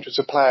that hundreds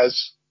of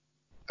players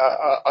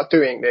are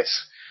doing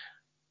this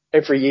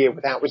every year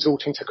without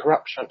resorting to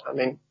corruption. I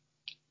mean,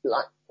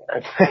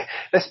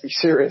 let's be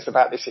serious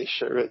about this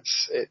issue.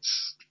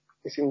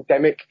 It's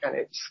endemic and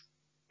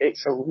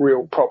it's a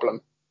real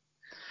problem.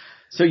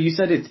 So you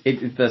said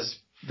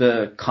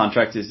the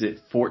contract is at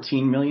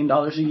 $14 million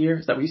a year.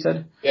 Is that what you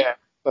said? Yeah,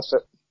 that's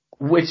it.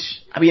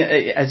 Which, I mean,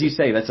 as you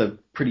say, that's a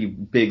pretty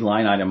big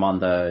line item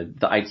on the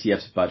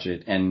ITF's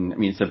budget. And I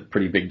mean, it's a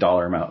pretty big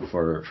dollar amount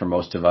for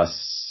most of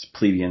us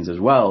plebeians as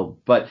well.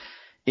 But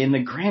in the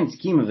grand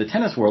scheme of the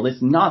tennis world,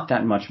 it's not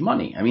that much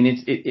money. I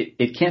mean,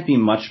 it can't be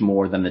much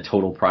more than the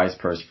total prize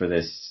purse for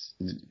this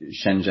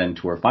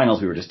Shenzhen Tour finals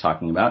we were just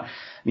talking about. I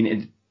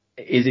mean,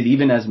 is it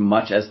even as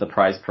much as the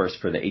prize purse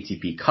for the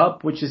ATP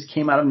Cup, which just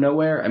came out of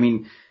nowhere? I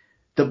mean,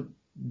 the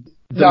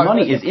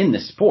money is in the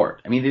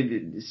sport. I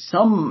mean,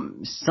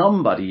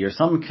 somebody or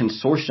some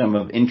consortium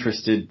of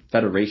interested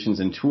federations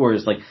and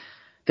tours, like,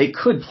 they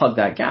could plug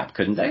that gap,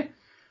 couldn't they?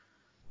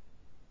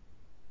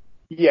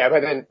 Yeah,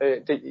 but then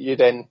you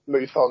then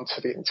move on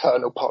to the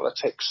internal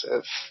politics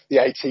of the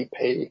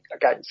ATP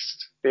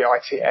against the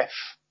ITF.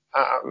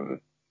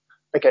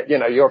 Again,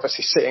 you're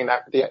obviously seeing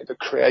that the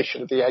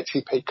creation of the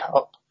ATP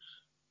Cup.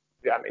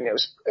 Yeah, I mean,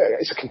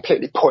 it's a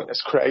completely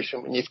pointless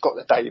creation when you've got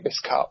the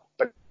Davis Cup,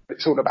 but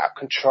it's all about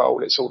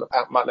control. It's all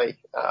about money.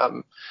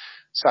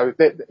 So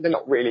they're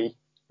not really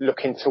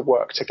looking to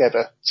work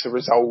together to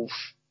resolve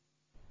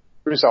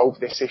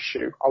this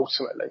issue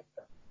ultimately.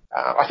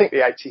 I think the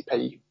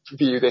ATP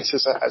view this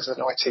as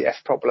an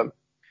ITF problem,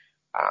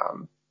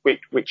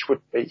 which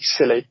would be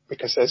silly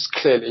because there's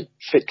clearly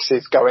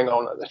fixes going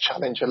on at the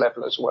challenger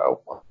level as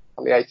well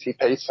on the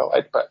ATP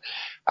side. But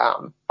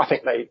I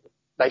think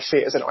they see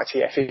it as an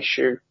ITF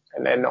issue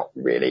and they're not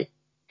really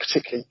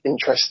particularly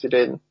interested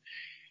in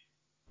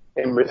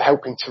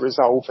helping to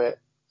resolve it.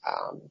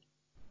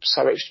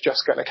 So it's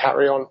just going to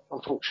carry on,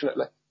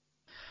 unfortunately.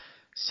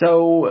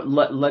 So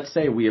let's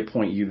say we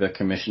appoint you the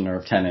commissioner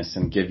of tennis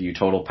and give you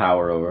total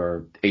power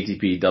over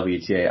ATP,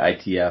 WTA,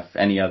 ITF,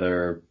 any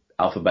other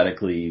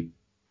alphabetically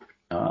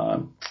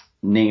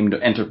named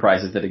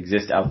enterprises that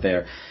exist out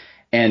there.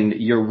 And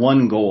your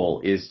one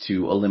goal is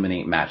to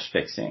eliminate match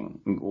fixing.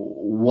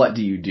 What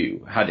do you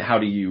do? How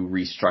do you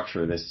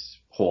restructure this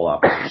whole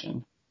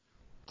operation?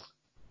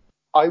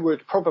 I'd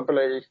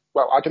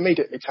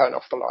immediately turn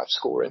off the live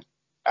scoring.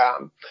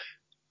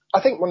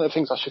 I think one of the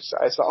things I should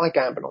say is that I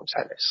gamble on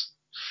tennis.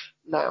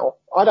 Now,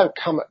 I don't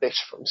come at this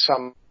from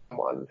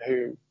someone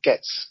who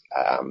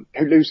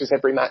loses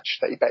every match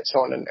that he bets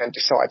on and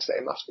decides that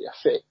it must be a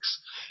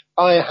fix.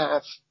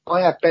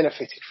 I have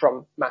benefited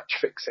from match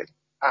fixing,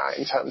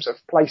 in terms of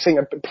placing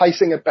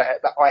a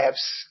bet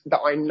that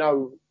I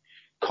know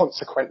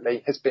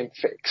consequently has been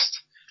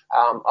fixed.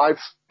 I've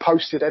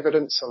posted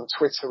evidence on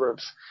Twitter of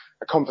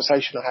a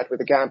conversation I had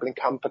with a gambling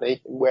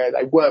company where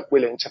they weren't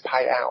willing to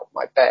pay out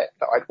my bet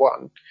that I'd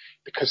won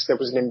because there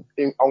was an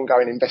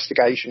ongoing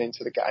investigation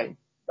into the game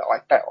that I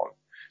bet on.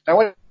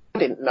 Now, I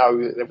didn't know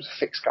that there was a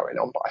fix going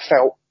on, but I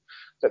felt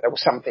that there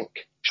was something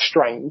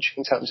strange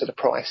in terms of the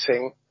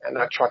pricing, and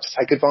I tried to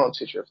take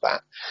advantage of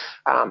that.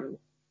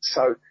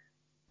 So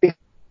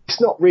it's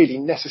not really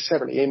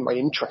necessarily in my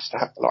interest to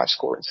have the live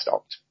scoring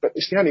stopped, but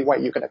it's the only way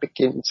you're going to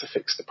begin to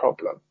fix the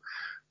problem.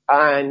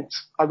 And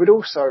I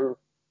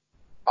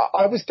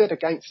was dead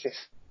against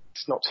this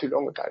not too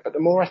long ago, but the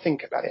more I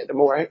think about it, the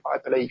more I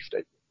believe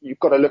that you've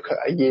got to look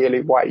at a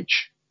yearly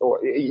wage or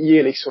a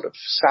yearly sort of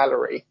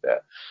salary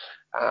that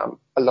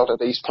a lot of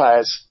these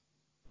players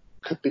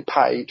could be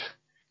paid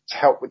to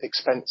help with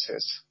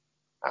expenses.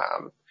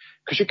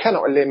 Because you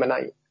cannot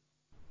eliminate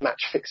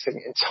match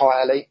fixing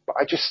entirely, but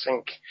I just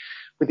think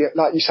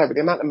like you say, with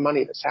the amount of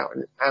money that's out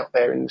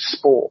there in the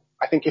sport,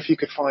 I think if you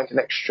could find an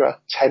extra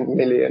 10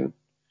 million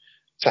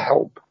to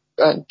help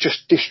and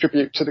just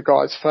distribute to the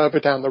guys further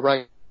down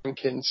the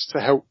rankings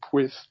to help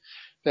with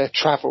their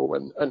travel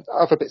and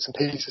other bits and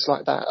pieces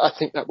like that, I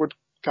think that would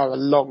go a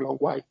long, long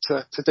way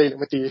to dealing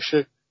with the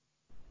issue.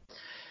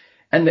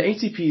 And the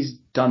ATP's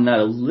done that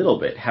a little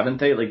bit, haven't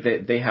they? Like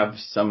they have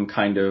some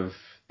kind of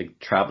like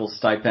travel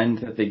stipend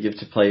that they give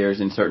to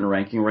players in certain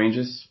ranking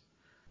ranges.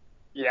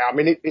 Yeah, I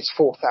mean it's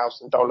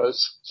 $4,000.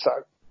 So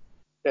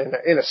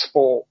in a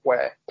sport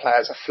where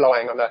players are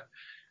flying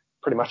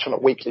pretty much on a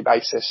weekly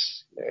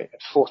basis,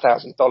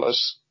 $4,000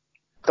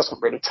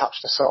 doesn't really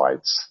touch the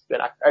sides.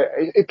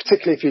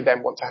 Particularly if you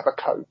then want to have a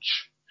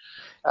coach.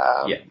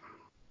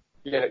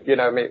 You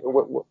know, I mean,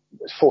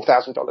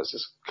 $4,000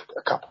 is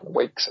a couple of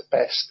weeks at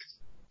best.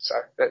 So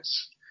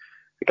that's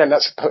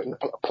putting a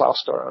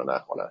plaster on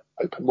an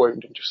open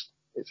wound, and just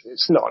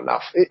it's not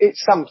enough.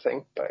 It's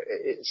something, but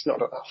it's not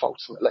enough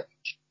ultimately.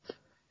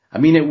 I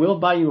mean, it will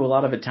buy you a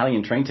lot of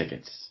Italian train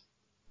tickets.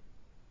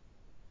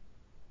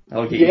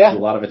 That'll get you to a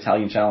lot of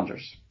Italian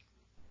challengers.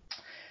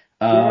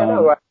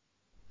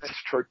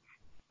 That's true.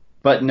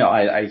 But no,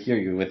 I hear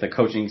you with the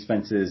coaching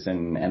expenses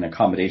and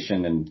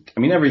accommodation and, I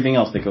mean, everything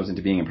else that goes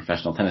into being a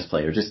professional tennis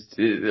player. Just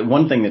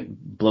one thing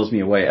that blows me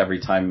away every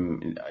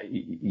time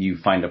you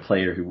find a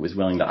player who is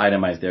willing to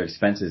itemize their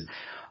expenses,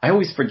 I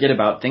always forget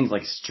about things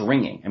like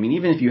stringing. I mean,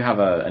 even if you have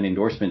an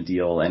endorsement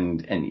deal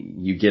and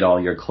you get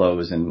all your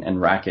clothes and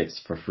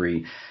rackets for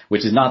free,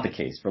 which is not the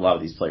case for a lot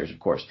of these players, of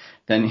course,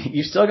 then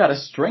you still got to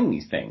string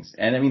these things.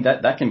 And I mean,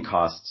 that can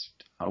cost,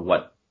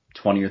 $20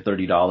 or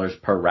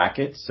 $30 per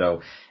racket.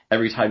 So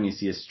every time you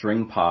see a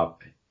string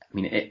pop, I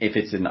mean, if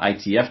it's an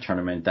ITF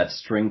tournament, that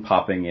string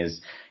popping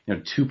is,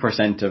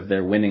 2% of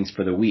their winnings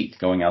for the week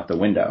going out the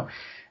window,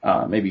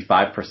 maybe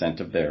 5%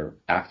 of their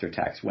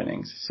after-tax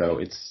winnings. So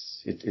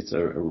it's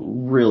a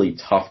really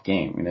tough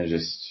game. I mean,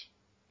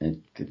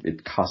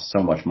 it costs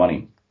so much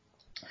money.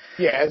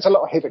 Yeah, there's a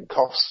lot of hidden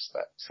costs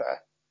that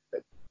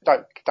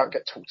don't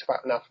get talked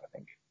about enough, I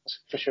think,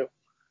 for sure.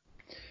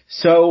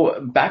 So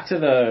back to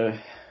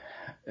the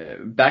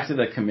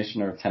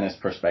commissioner of tennis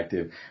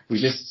perspective. We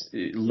just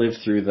lived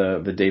through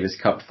the Davis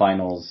Cup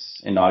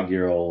finals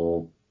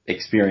inaugural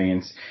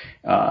experience.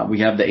 We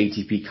have the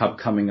ATP Cup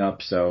coming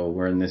up, so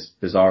we're in this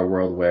bizarre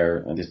world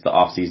where it's the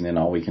off season and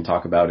all we can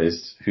talk about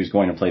is who's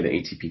going to play the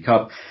ATP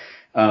Cup.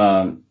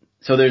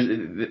 So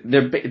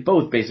they're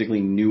both basically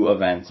new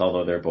events,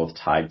 although they're both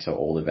tied to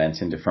old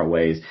events in different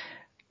ways.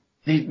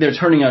 They're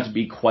turning out to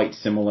be quite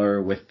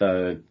similar with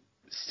the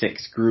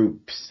 6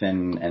 groups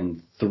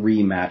and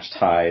 3 match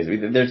ties.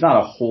 There's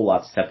not a whole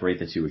lot to separate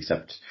the two,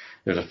 except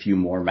there's a few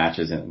more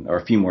matches or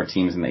a few more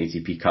teams in the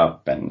ATP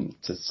Cup, and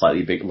it's a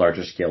slightly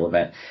larger scale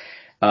event.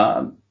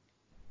 I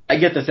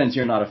get the sense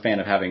you're not a fan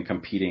of having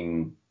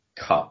competing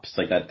cups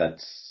like that.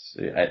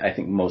 I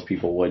think most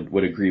people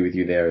would agree with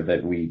you there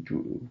that we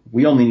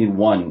only need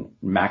one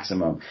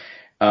maximum.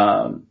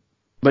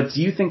 But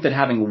do you think that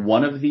having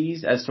one of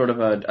these as sort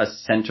of a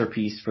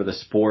centerpiece for the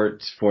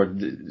sport,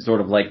 sort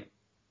of like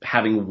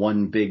having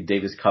one big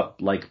Davis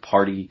Cup-like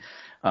party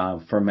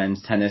for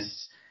men's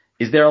tennis,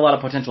 is there a lot of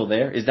potential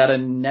there? Is that a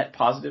net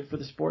positive for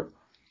the sport?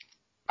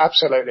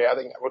 Absolutely. I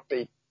think that would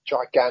be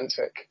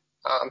gigantic.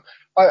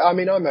 I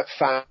mean, I'm a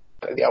fan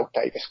of the old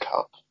Davis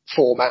Cup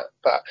format,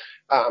 but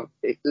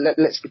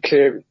let's be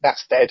clear,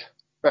 that's dead.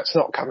 That's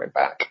not coming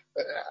back.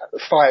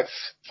 5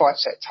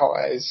 set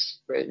ties,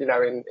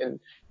 in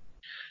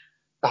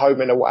the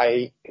home and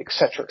away,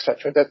 etc.,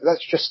 etc.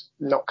 That's just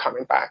not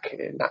coming back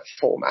in that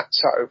format.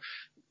 So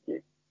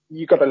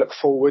you got to look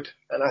forward,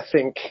 and I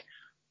think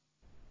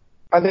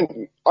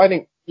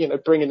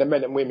bringing the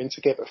men and women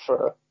together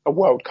for a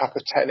World Cup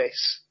of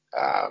tennis,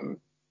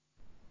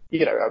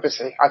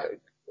 obviously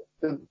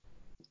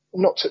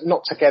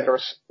not together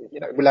as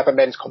we'll have a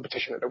men's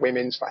competition and a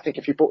women's, but I think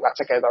if you brought that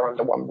together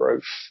under one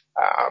roof,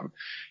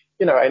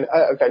 in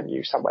a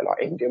venue somewhere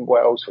like Indian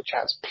Wells, which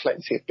has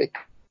plenty of big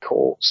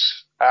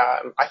courts,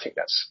 I think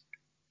that's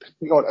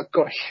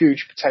got a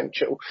huge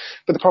potential.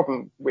 But the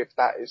problem with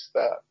that is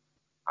that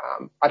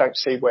I don't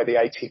see where the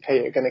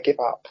ATP are going to give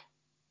up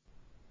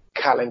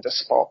calendar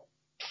spot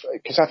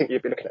because I think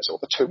you'd be looking at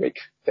sort of a 2-week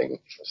thing,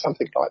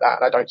 something like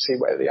that. And I don't see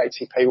where the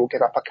ATP will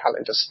give up a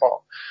calendar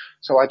spot.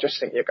 So I just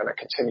think you're going to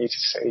continue to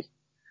see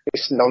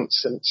this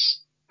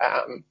nonsense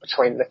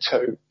between the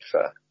two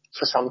for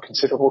some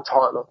considerable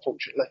time,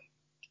 unfortunately.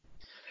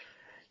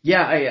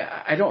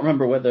 Yeah, I don't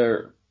remember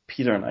whether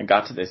Peter and I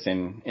got to this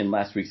in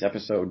last week's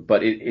episode,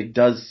 but it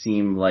does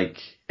seem like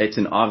it's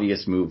an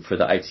obvious move for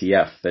the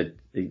ITF that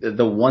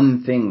the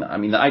one thing, I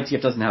mean, the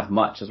ITF doesn't have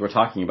much, as we're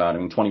talking about. I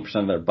mean, 20%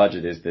 of their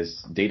budget is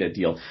this data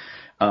deal.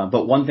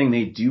 But one thing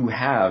they do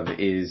have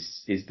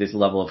is this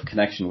level of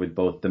connection with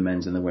both the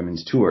men's and the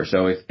women's tour.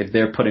 So if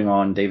they're putting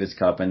on Davis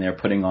Cup and they're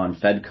putting on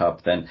Fed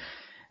Cup, then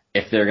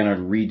if they're going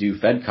to redo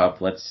Fed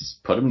Cup, let's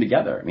put them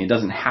together. I mean, it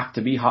doesn't have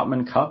to be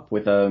Hopman Cup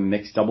with a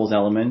mixed doubles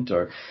element,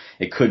 or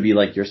it could be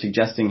like you're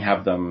suggesting,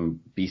 have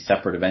them be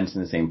separate events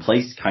in the same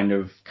place, kind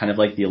of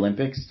like the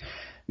Olympics.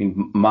 I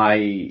mean,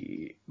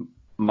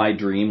 my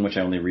dream, which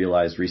I only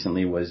realized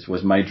recently,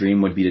 was my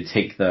dream would be to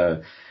take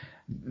the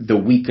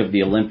week of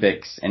the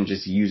Olympics and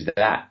just use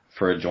that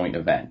for a joint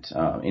event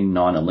in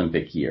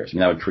non-Olympic years. I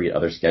mean, that would create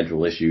other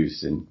schedule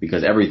issues, and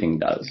because everything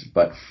does.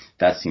 But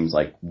that seems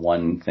like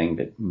one thing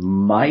that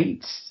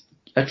might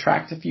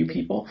attract a few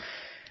people.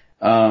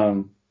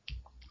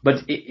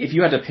 But if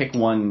you had to pick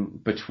one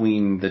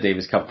between the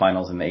Davis Cup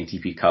Finals and the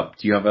ATP Cup,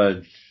 do you have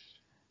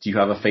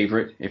a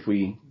favorite? If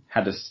we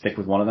had to stick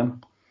with one of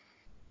them,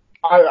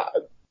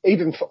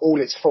 Even for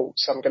all its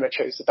faults, I'm going to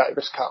choose the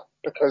Davis Cup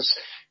because,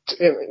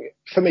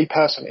 for me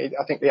personally,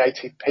 I think the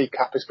ATP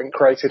Cup has been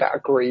created out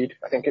of greed.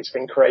 I think it's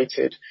been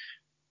created,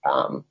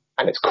 and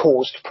it's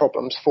caused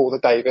problems for the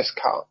Davis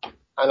Cup.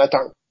 And I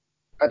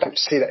don't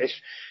see that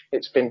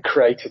it's been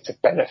created to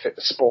benefit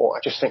the sport.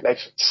 I just think they've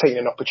seen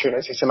an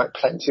opportunity to make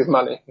plenty of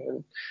money.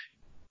 And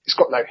it's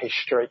got no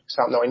history,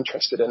 so I'm not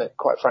interested in it,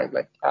 quite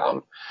frankly.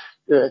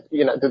 The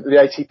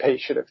ATP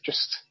should have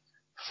just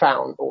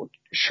found, or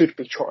should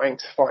be trying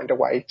to find a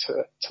way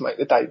to make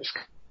the Davis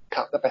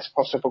Cup the best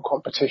possible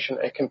competition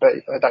it can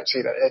be. And I don't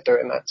see that they're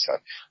doing that, so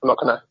I'm not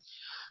going to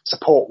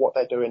support what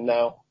they're doing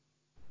now.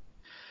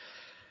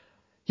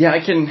 Yeah, I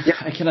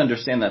can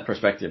understand that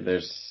perspective.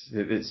 There's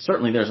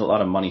a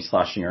lot of money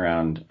sloshing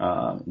around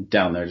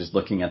down there. Just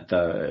looking at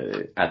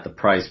the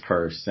prize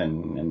purse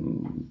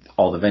and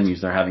all the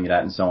venues they're having it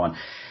at and so on.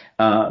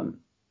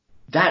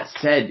 That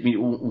said, I mean,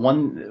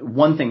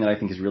 one thing that I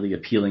think is really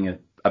appealing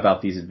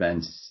about these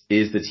events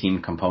is the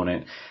team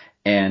component.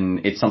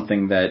 And it's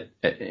something that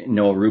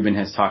Noah Rubin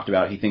has talked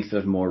about. He thinks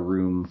there's more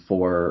room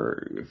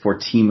for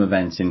team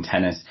events in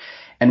tennis.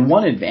 And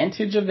one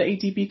advantage of the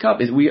ATP Cup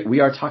is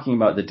we are talking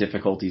about the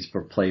difficulties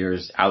for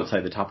players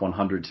outside the top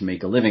 100 to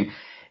make a living.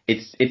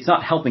 It's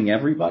not helping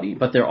everybody,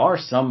 but there are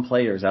some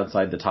players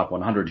outside the top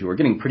 100 who are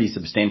getting pretty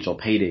substantial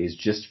paydays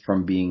just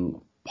from being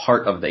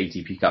part of the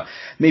ATP Cup.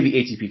 Maybe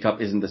ATP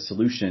Cup isn't the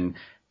solution,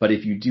 but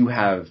if you do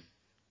have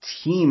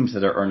teams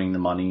that are earning the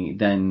money,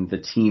 then the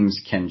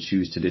teams can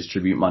choose to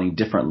distribute money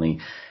differently.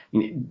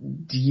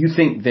 Do you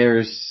think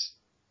there's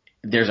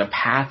a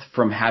path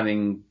from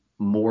having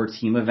more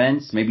team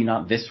events, maybe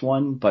not this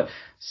one, but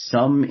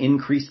some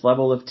increased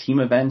level of team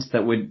events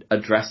that would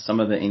address some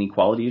of the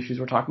inequality issues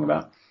we're talking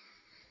about?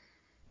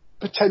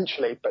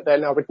 Potentially, but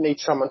then I would need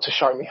someone to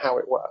show me how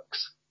it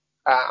works.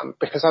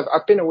 Because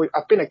I've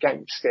been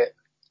against it.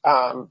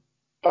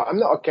 But I'm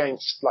not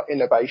against like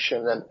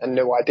innovation and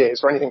new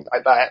ideas or anything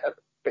like that.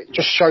 But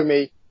just show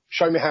me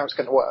how it's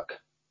going to work.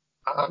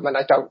 And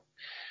I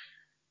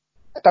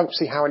don't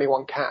see how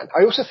anyone can.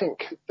 I also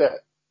think that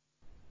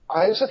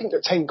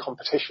team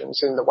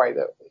competitions, in the way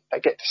that they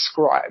get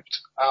described,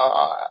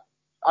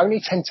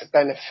 only tend to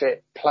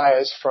benefit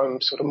players from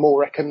sort of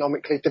more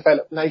economically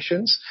developed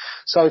nations.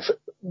 So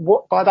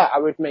by that I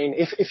would mean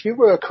if you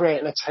were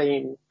creating a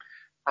team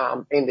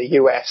in the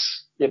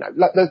US,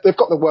 like they've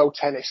got the World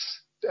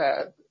Tennis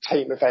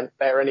team event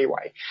there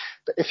anyway.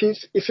 But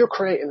if you're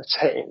creating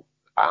a team,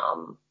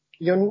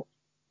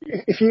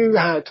 if you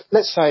had,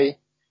 let's say,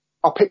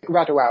 I'll pick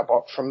Radu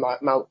Albot from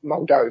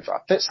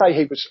Moldova. Let's say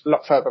he was a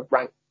lot further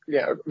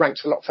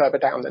ranked a lot further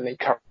down than he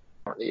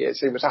currently is.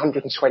 He was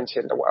 120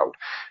 in the world,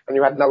 and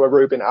you had Noah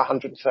Rubin at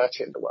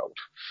 130 in the world.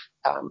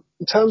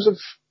 In terms of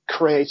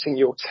creating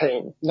your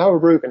team, Noah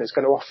Rubin is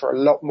going to offer a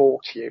lot more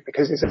to you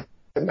because he's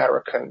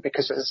American,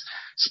 because there's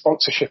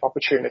sponsorship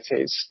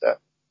opportunities that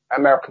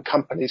American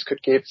companies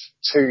could give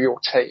to your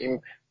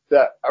team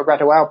that a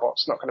Radu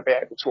Albot's not going to be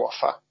able to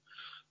offer.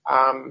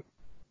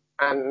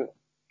 And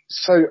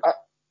so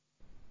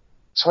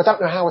I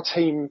don't know how a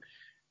team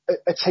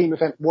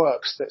event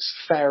works that's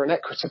fair and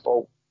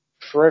equitable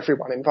for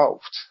everyone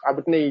involved. I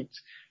would need,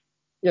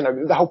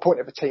 the whole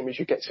point of a team is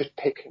you get to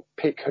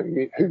pick who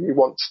you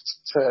want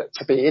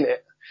to be in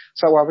it.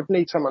 So I would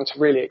need someone to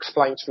really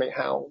explain to me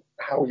how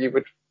you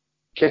would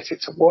get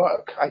it to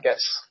work, I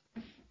guess.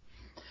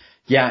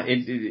 Yeah,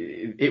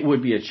 it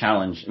would be a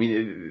challenge. I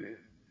mean,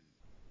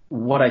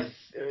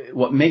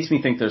 what makes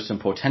me think there's some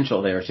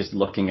potential there is just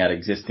looking at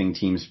existing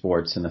team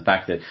sports and the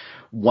fact that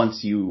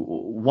once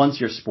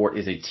your sport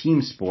is a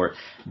team sport,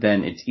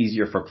 then it's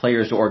easier for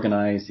players to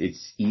organize.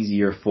 It's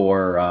easier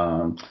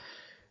for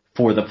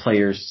for the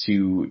players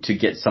to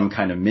get some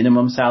kind of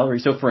minimum salary.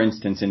 So for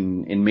instance,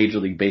 in Major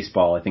League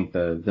Baseball, I think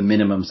the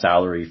minimum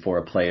salary for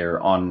a player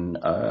on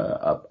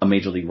a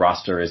Major League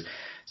roster is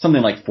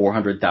something like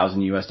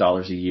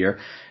 $400,000 a year,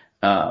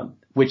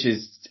 which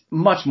is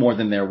much more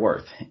than they're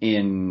worth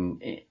in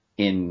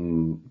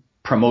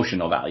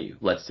promotional value,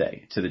 let's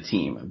say, to the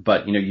team.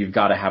 But, you've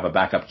got to have a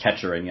backup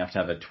catcher and you have to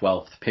have a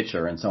 12th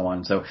pitcher and so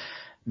on. So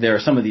there are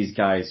some of these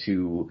guys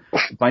who,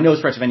 by no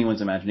stretch of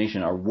anyone's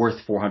imagination, are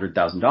worth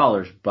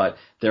 $400,000, but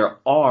there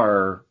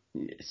are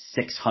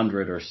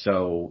 600 or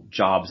so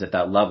jobs at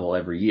that level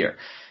every year,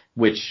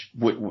 which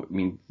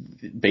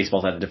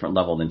baseball's at a different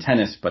level than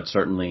tennis, but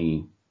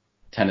certainly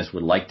tennis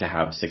would like to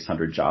have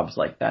 600 jobs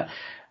like that.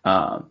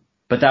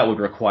 But that would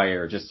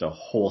require just a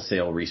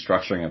wholesale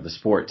restructuring of the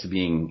sport to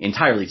being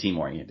entirely team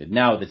oriented.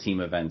 Now the team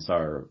events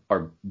are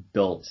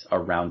built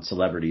around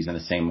celebrities in the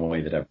same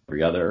way that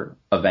every other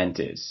event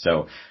is.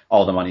 So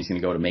all the money's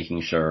going to go to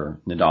making sure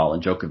Nadal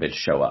and Djokovic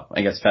show up.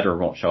 I guess Federer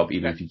won't show up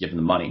even if you give him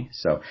the money.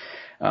 So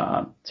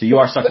you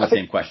are stuck with the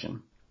same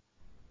question.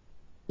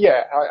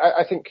 Yeah,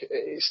 I think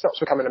it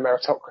stops becoming a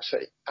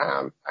meritocracy.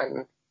 And,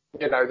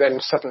 then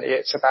suddenly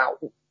it's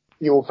about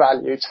your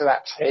value to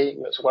that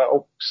team as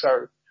well.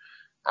 So,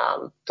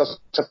 I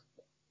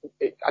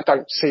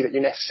don't see that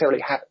you necessarily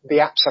have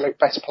the absolute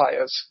best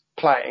players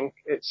playing.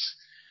 It's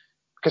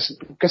because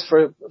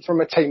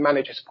from a team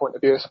manager's point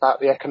of view, it's about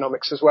the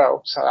economics as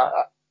well. So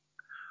I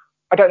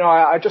don't know.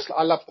 I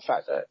love the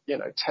fact that,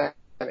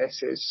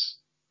 tennis is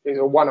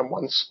a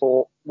one-on-one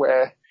sport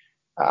where,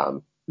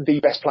 the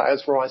best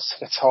players rise to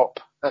the top.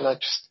 And I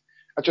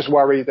just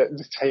worry that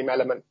the team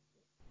element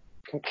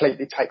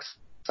completely takes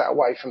that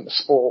away from the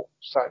sport.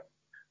 So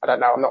I don't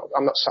know.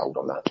 I'm not sold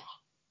on that.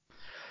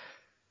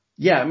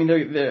 Yeah,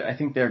 I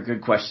think they're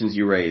good questions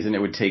you raise, and it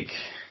would take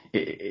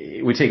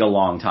a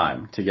long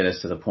time to get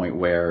us to the point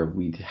where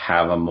we'd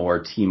have a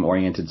more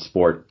team-oriented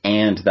sport,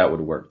 and that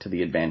would work to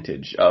the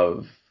advantage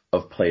of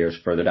players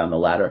further down the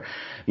ladder.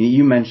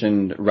 You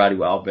mentioned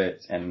Radu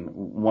Albert, and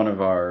one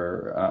of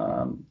our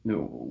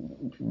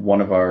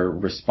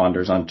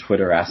responders on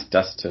Twitter asked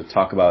us to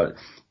talk about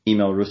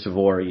Emil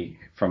Ruusuvuori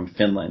from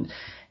Finland.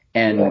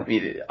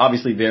 And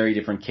obviously very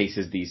different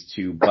cases, these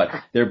two, but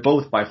they're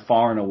both by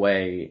far and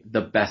away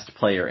the best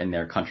player in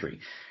their country.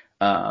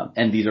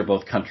 And these are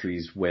both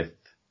countries with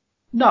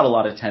not a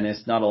lot of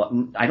tennis,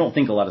 I don't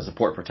think a lot of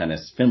support for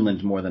tennis.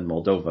 Finland more than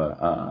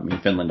Moldova.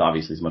 Finland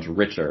obviously is much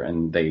richer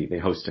and they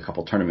host a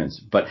couple tournaments,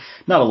 but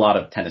not a lot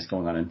of tennis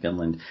going on in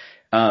Finland.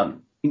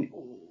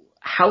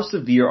 How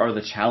severe are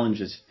the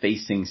challenges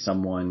facing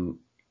someone,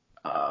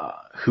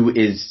 who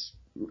is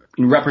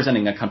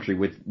representing a country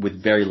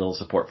with very little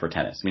support for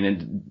tennis?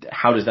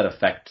 How does that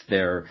affect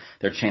their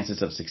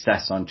chances of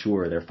success on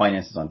tour, their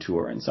finances on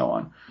tour, and so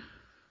on?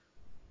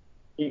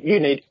 You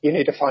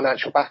need a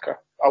financial backer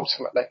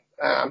ultimately.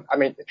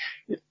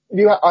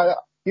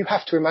 You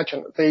have to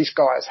imagine that these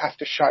guys have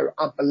to show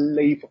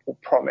unbelievable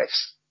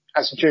promise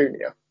as a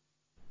junior.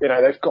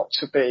 They've got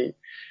to be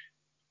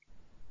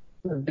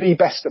the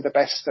best of the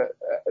best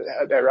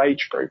at their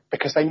age group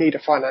because they need a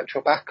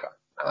financial backer.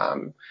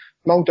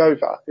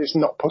 Moldova is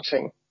not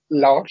putting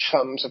large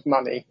sums of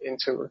money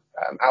into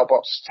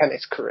Albert's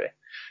tennis career.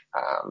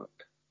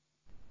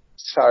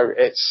 So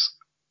it's,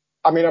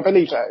 I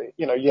believe that,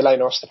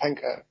 Yelena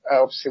Ostapenko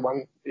obviously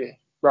won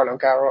Roland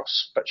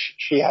Garros, but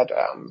she had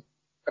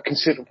a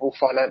considerable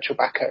financial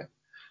backer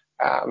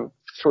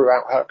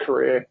throughout her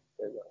career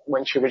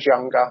when she was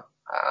younger.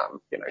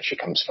 She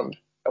comes from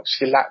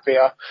obviously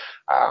Latvia.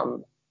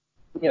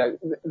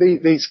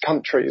 These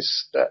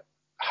countries that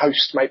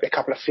host maybe a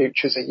couple of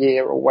futures a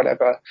year or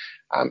whatever,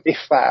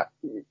 if that,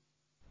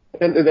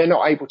 they're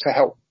not able to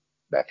help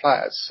their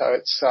players. So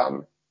it's,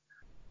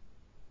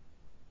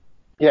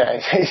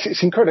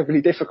 it's incredibly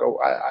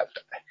difficult. I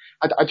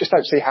just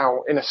don't see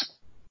how in a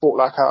sport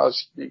like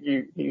ours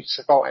you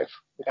survive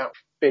without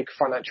big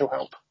financial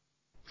help.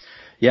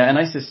 Yeah, and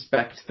I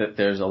suspect that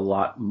there's a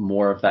lot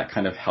more of that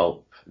kind of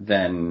help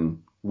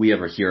than we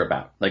ever hear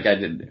about. Like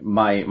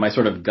my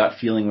sort of gut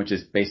feeling, which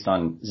is based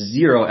on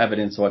zero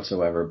evidence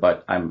whatsoever,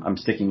 but I'm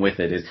sticking with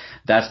it, is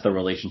that's the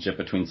relationship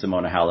between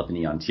Simona Halep and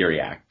Ion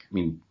Tiriac.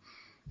 You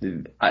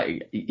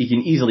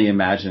can easily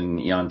imagine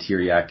Ion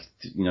Tiriac,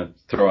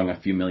 throwing a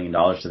few $1 million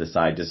to the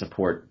side to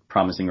support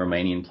promising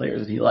Romanian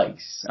players that he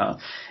likes.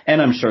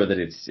 And I'm sure that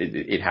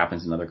it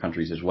happens in other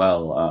countries as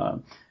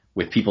well,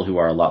 with people who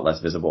are a lot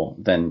less visible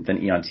than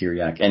Ion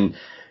Tiriac. And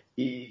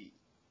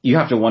you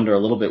have to wonder a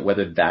little bit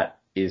whether that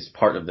is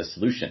part of the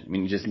solution.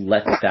 You just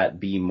let that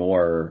be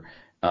more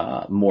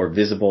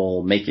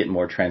visible, make it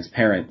more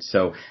transparent.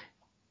 So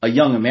a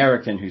young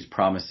American who's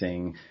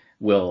promising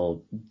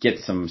will get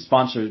some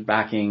sponsors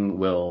backing,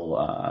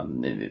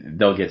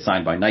 they'll get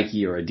signed by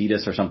Nike or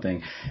Adidas or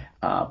something.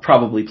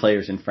 Probably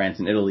players in France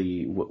and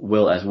Italy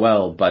will as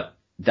well, but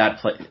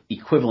that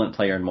equivalent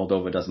player in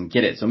Moldova doesn't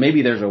get it. So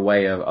maybe there's a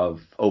way of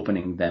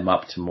opening them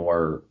up to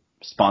more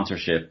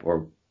sponsorship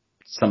or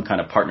some kind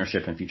of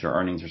partnership and future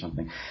earnings or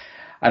something.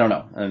 I don't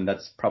know. And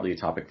that's probably a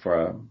topic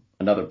for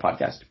another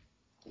podcast.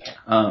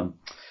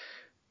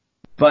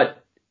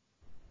 But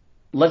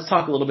let's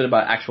talk a little bit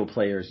about actual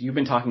players. You've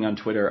been talking on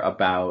Twitter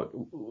about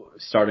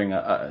starting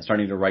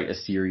to write a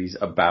series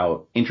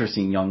about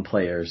interesting young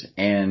players,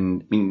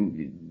 and I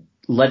mean,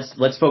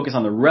 let's focus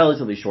on the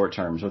relatively short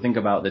term. So think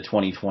about the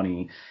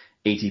 2020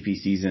 ATP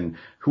season.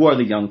 Who are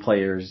the young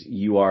players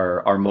you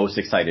are most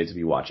excited to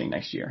be watching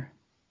next year?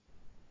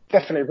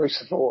 Definitely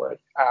Ruusuvuori.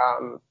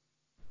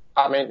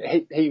 I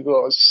mean, he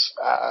was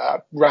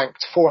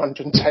ranked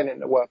 410 in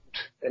the world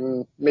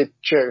in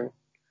mid-June,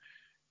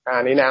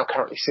 and he now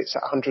currently sits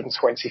at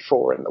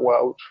 124 in the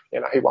world. You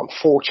know, he won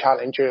 4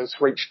 challenges,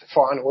 reached the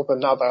final of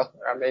another.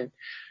 I mean,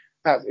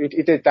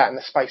 he did that in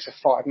the space of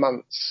 5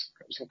 months.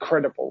 It was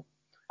incredible.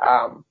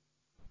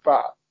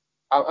 But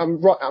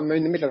I'm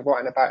in the middle of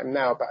writing about him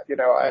now, but, you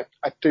know,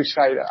 I do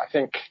say that I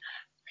think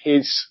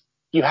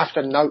you have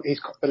to note he's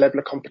got the level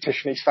of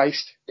competition he's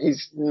faced.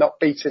 He's not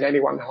beaten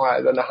anyone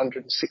higher than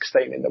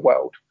 116 in the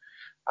world,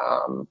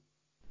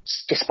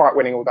 despite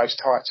winning all those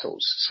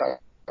titles. So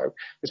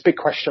there's big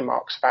question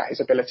marks about his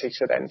ability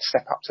to then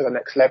step up to the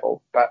next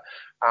level. But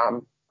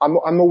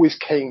I'm always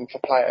keen for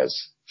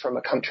players from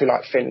a country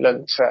like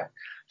Finland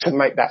to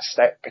make that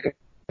step, because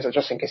I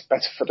just think it's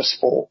better for the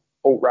sport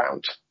all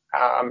round.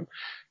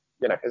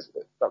 You know, because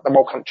the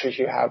more countries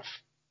you have,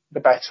 the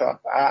better.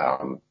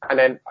 And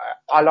then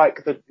I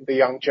like the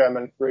young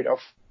German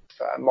Rudolf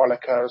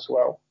Molliker as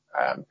well.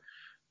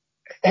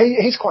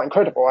 He's quite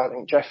incredible, I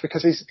think, Jeff,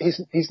 because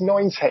he's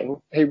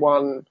 19. He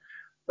won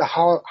the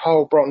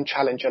Heilbronn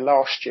Challenger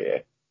last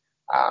year,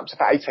 so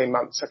about 18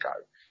 months ago.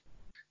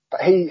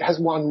 But he has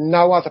won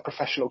no other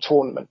professional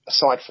tournament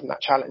aside from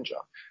that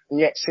Challenger, and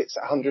yet sits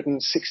at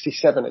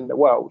 167 in the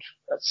world.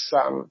 It's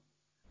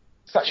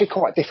actually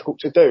quite difficult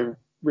to do,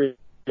 really,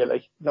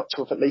 not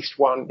to have at least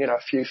won, you know,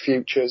 a few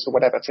futures or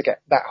whatever to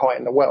get that high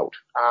in the world.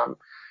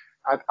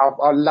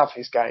 I love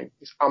his game.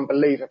 He's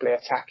unbelievably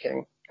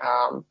attacking.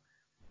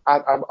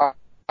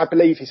 I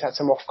believe he's had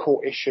some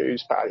off-court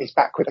issues, but he's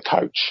back with a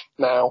coach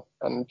now.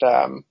 And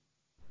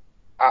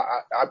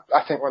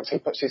I think once he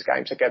puts his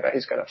game together,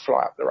 he's going to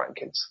fly up the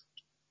rankings.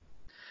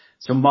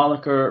 So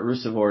Molliker,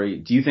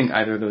 Ruusuvuori, do you think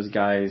either of those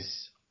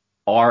guys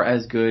are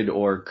as good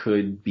or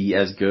could be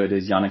as good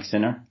as Jannik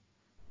Sinner?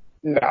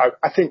 No,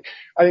 I think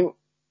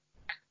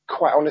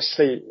quite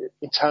honestly,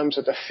 in terms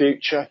of the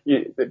future,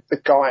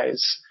 the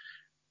guys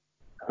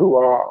who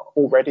are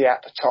already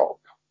at the top,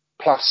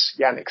 plus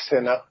Jannik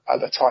Sinner, are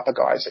the type of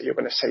guys that you're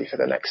going to see for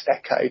the next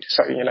decade.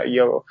 So, you know,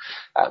 your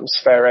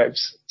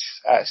Zverevs,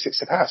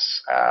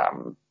 Tsitsipas,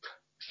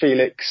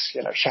 Felix,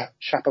 you know,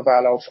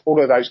 Shapovalov,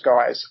 all of those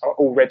guys are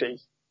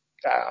already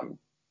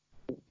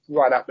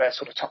right up there,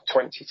 sort of top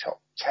 20,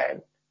 top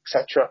 10,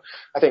 etc.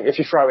 I think if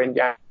you throw in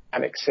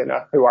Jannik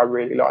Sinner, who I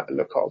really like the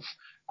look of,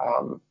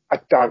 I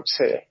don't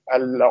see a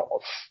lot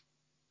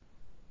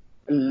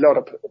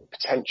of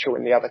potential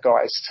in the other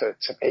guys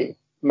to be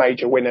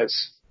major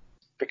winners,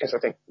 because I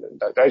think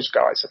those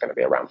guys are going to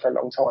be around for a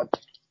long time.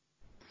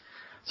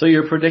 So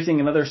you're predicting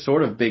another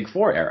sort of Big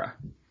Four era?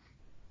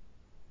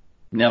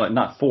 No,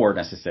 not 4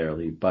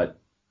 necessarily, but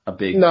a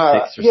big 6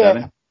 or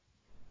 7?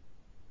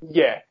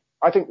 Yeah.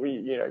 I think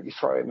you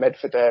throw in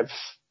Medvedev,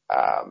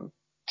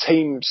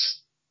 teams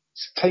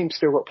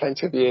still got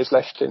plenty of years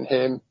left in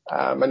him.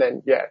 And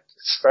then,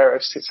 Zverev,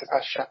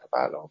 Tsitsipas,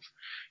 Shapovalov,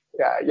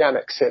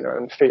 Jannik Sinner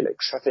and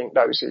Felix. I think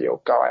those are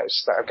your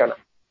guys that are going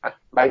to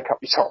make up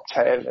your top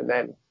 10. And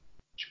then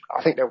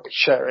I think they'll be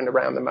sharing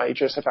around the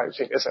majors. I don't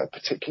think there's a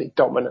particularly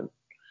dominant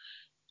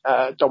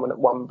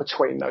one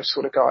between those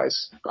sort of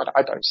guys.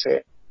 I don't see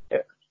it.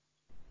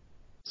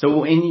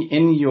 So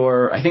in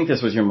your, I think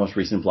this was your most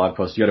recent blog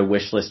post, you had a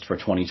wish list for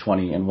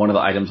 2020, and one of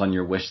the items on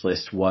your wish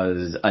list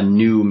was a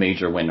new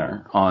major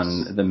winner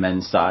on the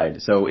men's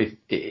side. So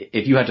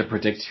if you had to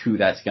predict who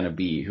that's going to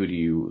be,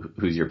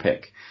 who's your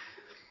pick?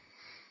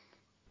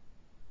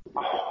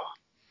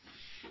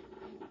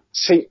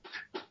 See,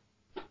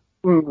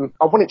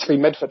 I want it to be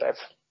Medvedev.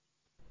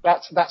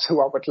 That's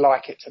who I would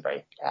like it to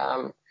be.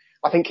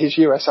 I think his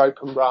US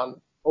Open run,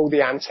 all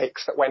the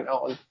antics that went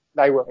on,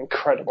 they were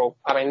incredible.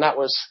 I mean, that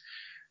was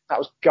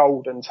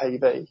golden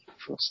TV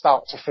from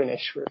start to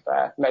finish with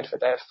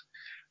Medvedev.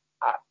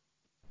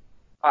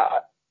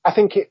 I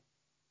think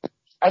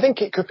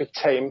it could be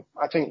Thiem.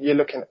 I think you're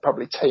looking at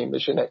probably Thiem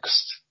as your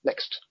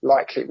next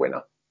likely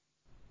winner.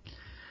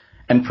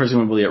 And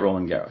presumably at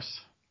Roland Garros.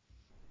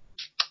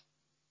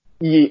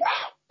 Yeah.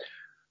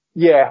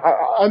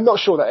 I'm not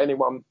sure that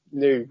anyone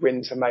new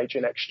wins a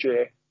major next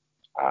year.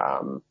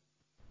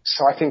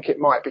 So I think it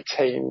might be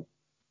Thiem.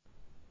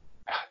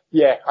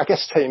 Yeah, I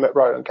guess Thiem at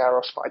Roland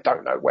Garros, but I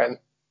don't know when.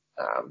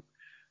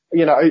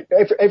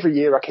 Every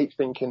year I keep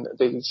thinking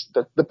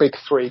that the big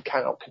three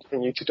cannot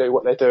continue to do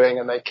what they're doing,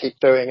 and they keep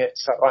doing it.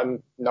 So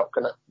I'm not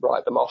going to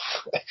write them off.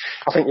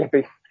 I think you'd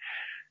be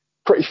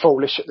pretty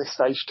foolish at this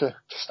stage to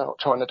start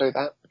trying to do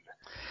that.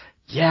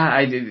 Yeah,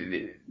 I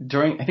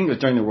think it was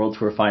during the World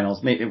Tour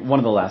Finals, maybe one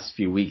of the last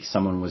few weeks,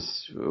 someone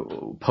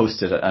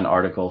posted an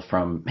article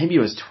from, maybe it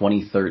was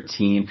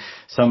 2013.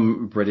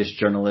 Some British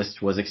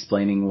journalist was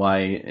explaining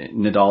why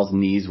Nadal's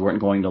knees weren't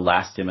going to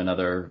last him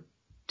another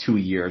 2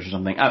 years or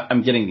something.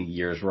 I'm getting the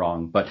years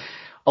wrong, but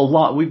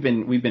we've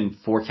been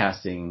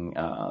forecasting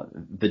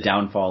the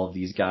downfall of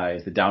these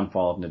guys, the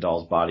downfall of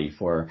Nadal's body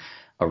for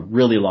a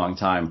really long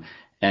time.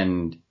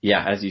 And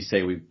yeah, as you say,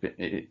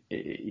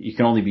 you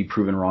can only be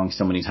proven wrong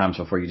so many times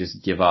before you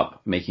just give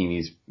up making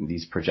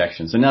these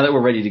projections. So now that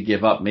we're ready to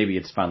give up, maybe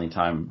it's finally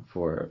time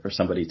for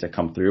somebody to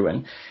come through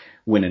and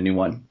win a new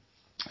one.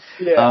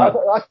 Yeah,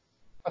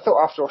 I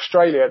thought after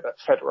Australia that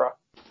Federer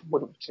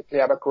wouldn't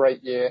particularly have a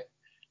great year.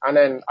 And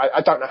then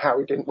I don't know how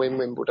he didn't win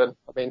Wimbledon.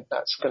 I mean,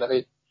 that's going to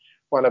be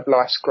one of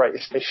life's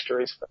greatest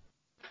mysteries. But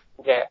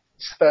yeah,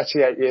 he's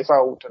 38 years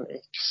old and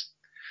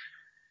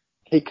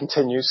he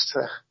continues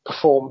to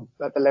perform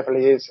at the level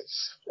he is.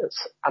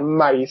 It's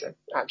amazing,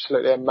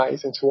 absolutely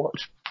amazing to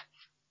watch.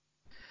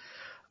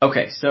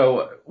 Okay,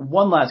 so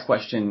one last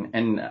question,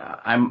 and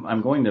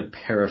I'm going to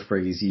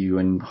paraphrase you,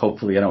 and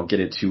hopefully I don't get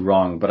it too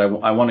wrong, but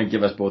I want to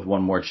give us both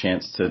one more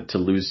chance to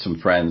lose some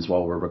friends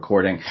while we're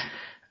recording.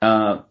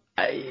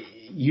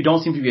 You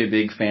don't seem to be a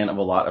big fan of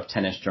a lot of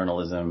tennis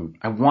journalism.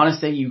 I want to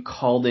say you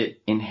called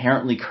it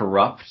inherently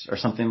corrupt or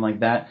something like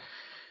that.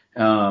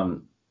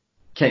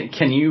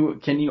 Can you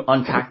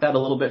unpack that a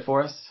little bit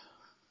for us?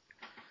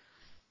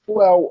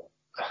 Well,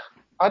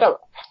 I don't.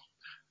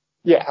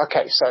 Yeah,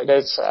 okay. So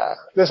there's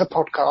a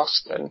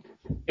podcast, and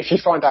if you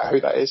find out who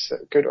that is,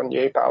 good on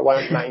you. But I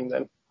won't name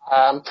them.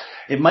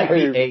 It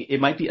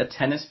might be a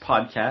tennis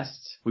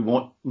podcast. We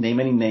won't name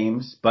any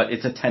names, but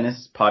it's a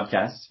tennis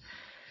podcast.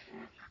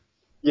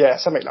 Yeah,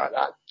 something like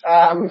that.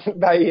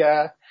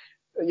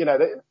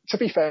 To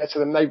be fair to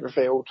them, they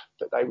revealed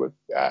that they were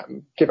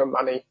given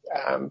money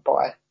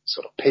by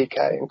sort of PK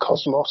and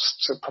Cosmos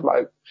to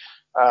promote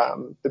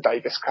the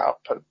Davis Cup,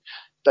 and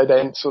they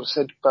then sort of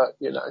said, but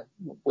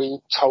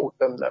we told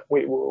them that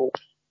we will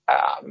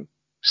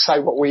say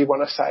what we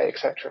want to say,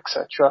 etc.,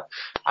 etc.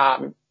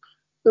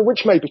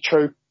 Which may be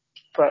true,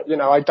 but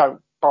I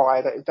don't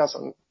buy that it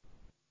doesn't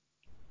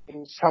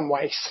in some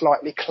way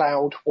slightly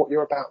cloud what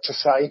you're about to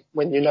say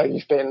when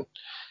you've been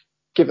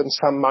given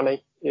some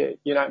money. It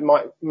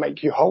might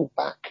make you hold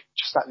back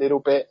just that little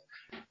bit.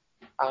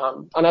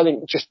 And I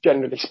think just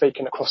generally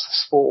speaking across the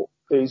sport,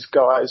 these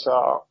guys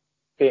are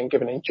being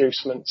given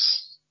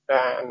inducements,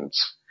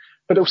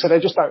 but also they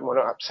just don't want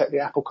to upset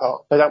the apple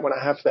cart. They don't want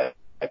to have their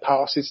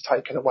passes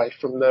taken away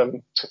from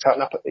them to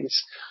turn up at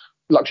these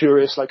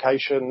luxurious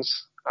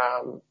locations.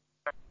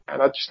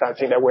 And I just don't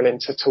think they're willing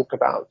to talk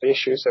about the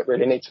issues that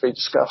really need to be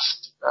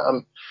discussed.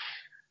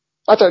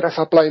 I don't know if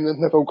I blame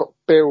them. They've all got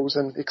bills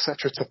and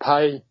etc. to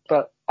pay,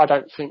 but I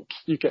don't think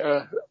you get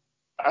a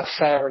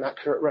fair and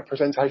accurate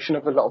representation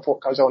of a lot of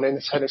what goes on in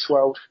the tennis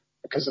world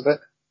because of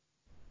it.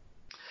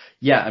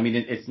 Yeah, I mean,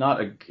 it's not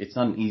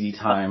an easy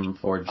time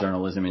for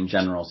journalism in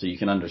general, so you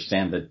can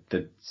understand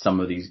that some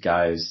of these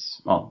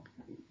guys, well,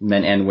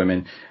 men and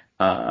women,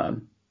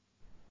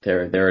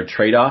 there are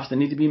trade-offs that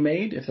need to be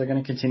made if they're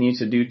going to continue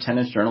to do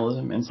tennis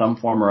journalism in some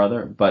form or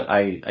other, but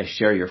I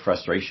share your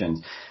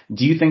frustrations.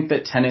 Do you think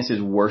that tennis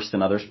is worse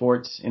than other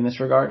sports in this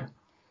regard?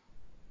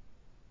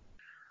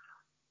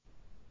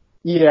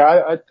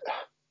 Yeah,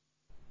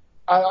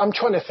 I'm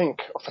trying to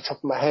think off the top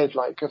of my head,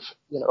 like of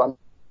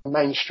a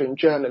mainstream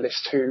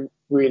journalist who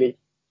really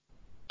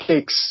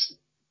digs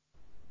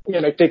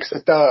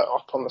the dirt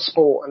up on the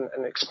sport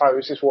and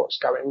exposes what's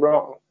going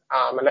wrong.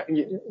 And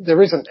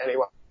there isn't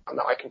anyone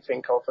that I can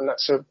think of, and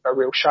that's a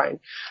real shame.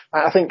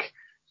 I think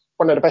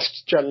one of the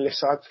best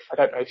journalists, I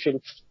don't know if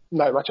you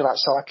know much about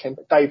cycling,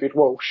 but David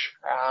Walsh,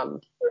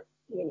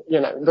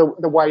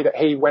 the way that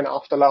he went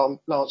after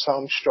Lance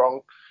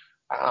Armstrong,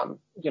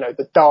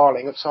 the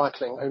darling of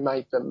cycling who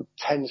made them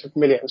tens of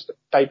millions, but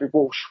David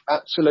Walsh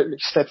absolutely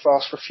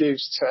steadfast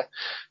refused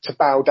to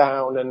bow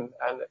down and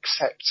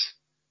accept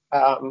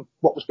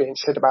what was being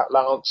said about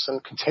Lance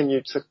and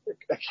continued to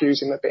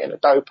accuse him of being a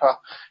doper,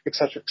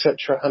 etc.,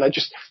 etc. And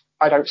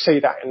I don't see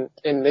that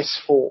in this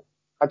sport.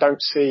 I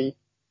don't see.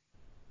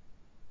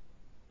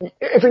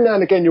 Every now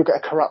and again, you'll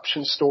get a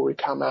corruption story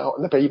come out,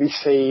 and the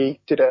BBC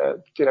did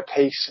a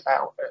piece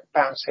about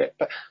it.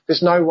 But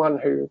there's no one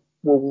who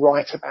will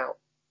write about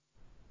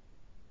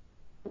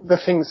the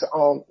things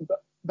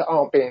that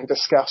aren't being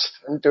discussed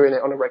and doing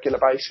it on a regular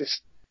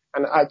basis.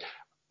 And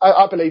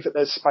I believe that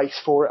there's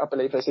space for it. I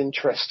believe there's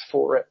interest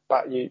for it,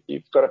 but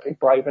you've got to be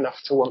brave enough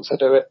to want to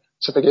do it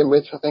to begin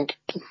with, I think.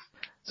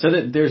 So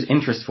that there's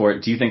interest for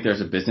it. Do you think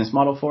there's a business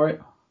model for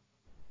it?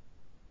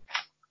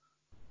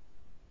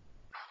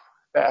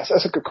 Yeah,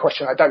 that's a good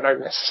question. I don't know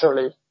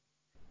necessarily.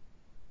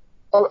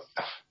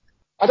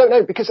 I don't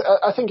know, because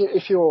I think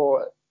if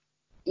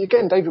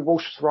again, David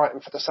Walsh was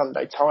writing for the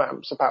Sunday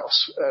Times about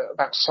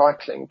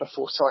cycling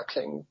before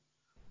cycling.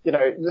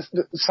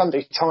 The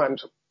Sunday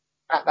Times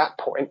at that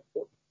point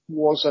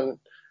wasn't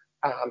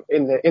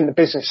in the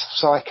business of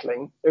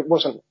cycling. It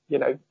wasn't,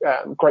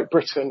 Great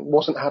Britain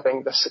wasn't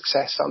having the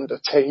success under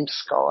Team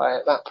Sky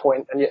at that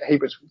point, and yet he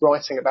was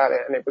writing about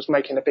it, and it was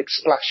making a big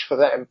splash for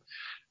them.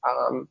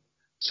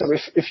 So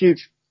if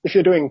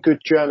you're doing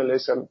good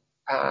journalism,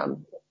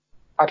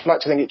 I'd like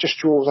to think it just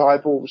draws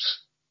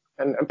eyeballs,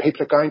 and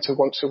people are going to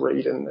want to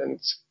read and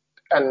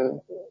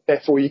and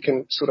therefore you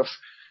can sort of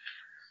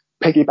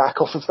piggyback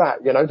off of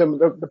that.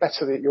 The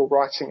better that your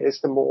writing is,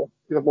 the more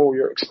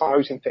you're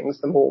exposing things,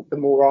 the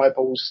more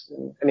eyeballs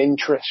and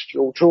interest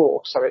you'll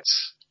draw. So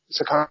it's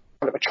a kind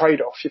of a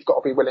trade-off. You've got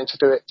to be willing to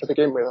do it to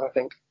begin with, I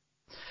think.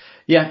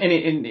 Yeah,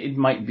 and it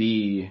might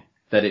be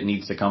that it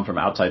needs to come from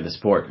outside the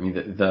sport. I mean,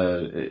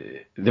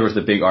 there was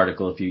the big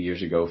article a few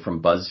years ago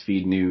from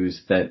BuzzFeed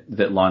News that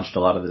launched a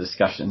lot of the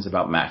discussions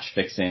about match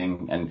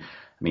fixing. And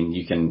I mean,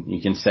 you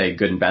can say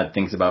good and bad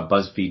things about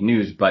BuzzFeed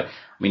News, but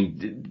I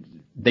mean,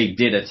 they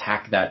did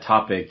attack that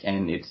topic,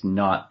 and it's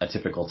not a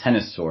typical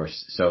tennis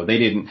source. So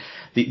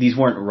these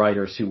weren't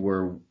writers who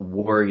were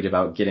worried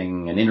about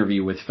getting an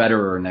interview with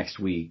Federer next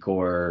week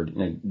or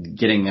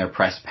getting their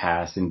press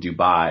pass in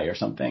Dubai or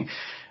something.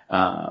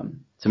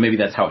 So maybe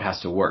that's how it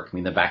has to work. I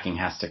mean, the backing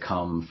has to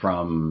come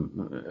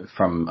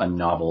from a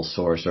novel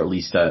source, or at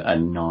least a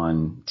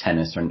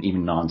non-tennis or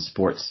even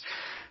non-sports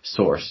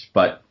source.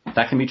 But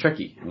that can be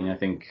tricky. I mean, I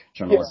think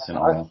journalists in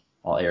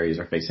all areas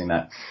are facing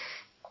that.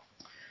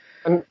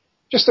 And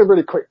just a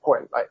really quick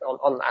point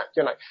on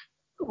that,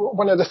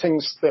 one of the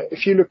things that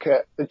if you look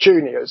at the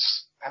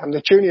juniors,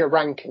 the junior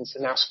rankings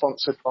are now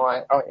sponsored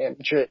by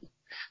IMG,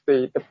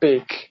 the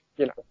big,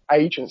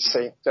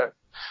 agency that,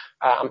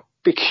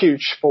 big,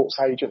 huge sports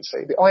agency.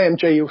 The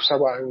IMG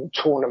also own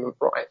tournament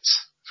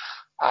rights.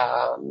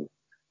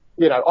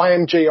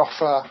 IMG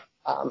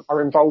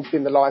are involved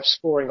in the live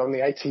scoring on the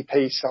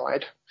ATP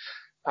side.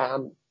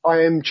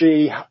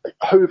 IMG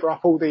hoover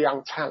up all the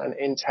young talent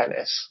in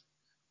tennis.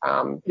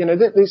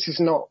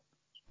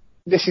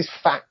 This is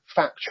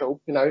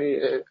factual,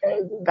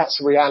 that's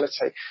the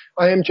reality.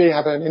 IMG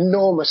have an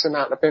enormous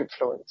amount of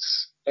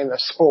influence in the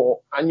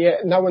sport, and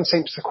yet no one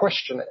seems to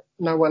question it.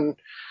 No one.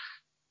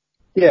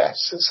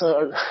 Yes,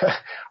 so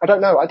I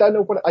don't know. I don't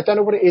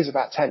know what it is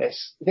about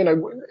tennis.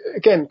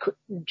 Again,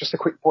 just a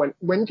quick point.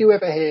 When do you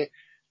ever hear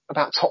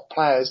about top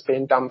players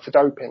being done for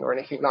doping or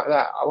anything like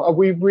that? Are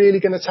we really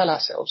going to tell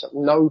ourselves that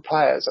no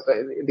players at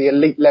the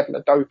elite level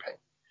are doping?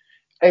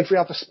 Every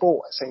other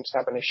sport seems to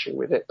have an issue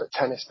with it, but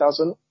tennis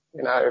doesn't.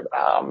 I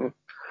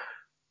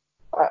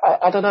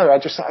don't know. I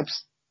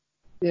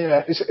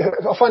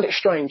find it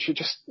strange.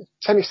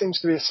 Tennis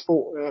seems to be a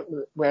sport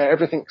where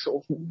everything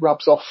sort of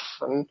rubs off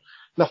and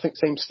nothing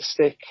seems to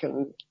stick,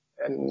 and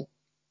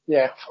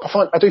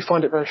I do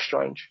find it very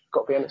strange.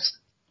 Got to be honest.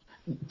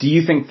 Do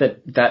you think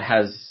that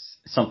has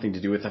something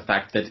to do with the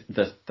fact that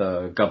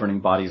the governing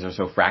bodies are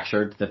so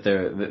fractured that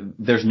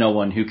there's no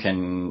one who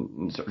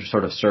can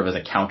sort of serve as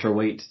a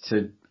counterweight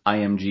to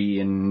IMG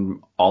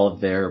and all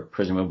of their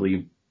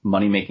presumably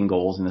money-making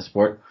goals in the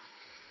sport?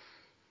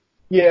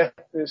 Yeah,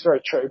 it's very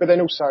true. But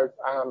then also,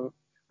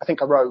 I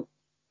think I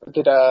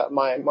did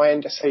my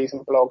end of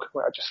season blog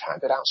where I just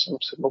handed out some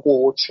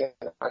awards,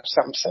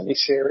 some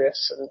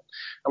semi-serious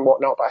and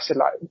whatnot. But I said,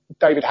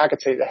 David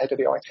Haggerty, the head of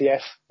the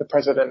ITF, the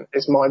president,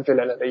 is my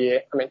villain of the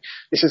year. I mean,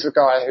 this is a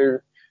guy who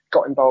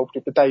got involved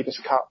with the Davis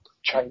Cup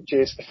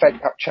changes, the Fed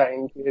Cup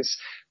changes,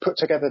 put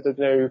together the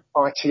new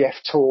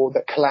ITF tour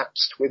that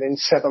collapsed within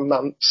 7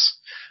 months,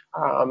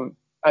 and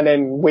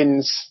then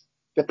wins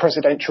the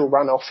presidential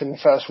runoff in the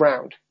first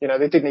round. They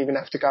didn't even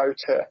have to go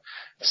to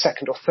the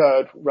second or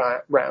third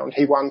round.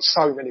 He won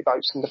so many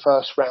votes in the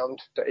first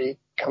round that he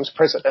becomes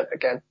president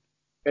again.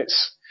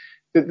 It's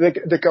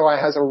the guy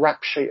has a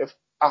rap sheet of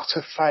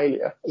utter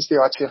failure as the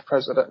ITF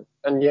president,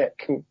 and yet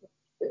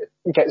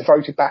gets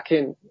voted back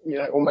in,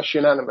 almost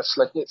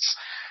unanimously. It's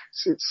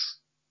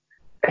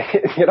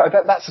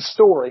that's a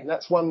story.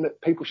 That's one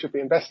that people should be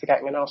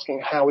investigating and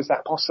asking, how is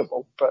that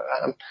possible? But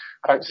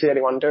I don't see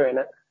anyone doing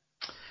it.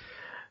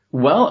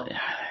 Well,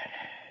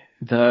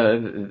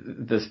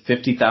 the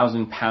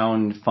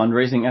 £50,000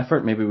 fundraising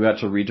effort, maybe we ought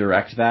to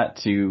redirect that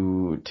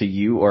to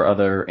you or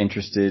other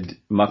interested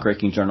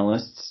muckraking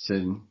journalists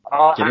to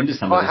get into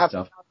some of this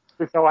stuff.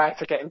 So I have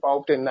to get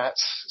involved in that.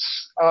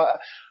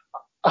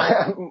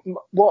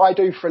 What I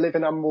do for a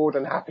living, I'm more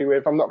than happy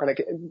with. I'm not going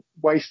to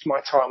waste my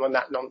time on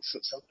that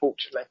nonsense,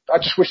 unfortunately. I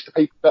just wish the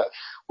people that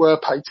were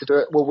paid to do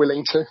it were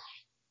willing to.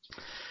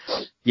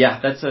 Yeah,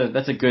 that's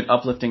a good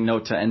uplifting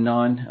note to end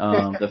on.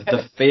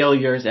 The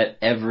failures at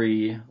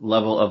every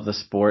level of the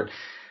sport.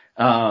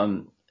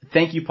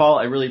 Thank you, Paul.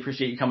 I really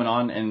appreciate you coming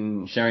on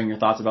and sharing your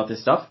thoughts about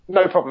this stuff.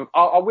 No problem.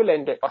 I will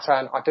end it by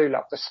saying I do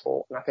love the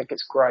sport and I think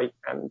it's great,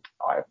 and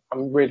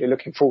I'm really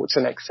looking forward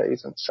to next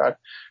season. So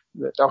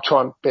I'll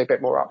try and be a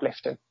bit more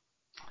uplifting.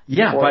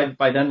 Yeah,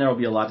 by then there will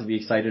be a lot to be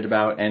excited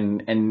about,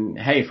 and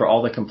hey, for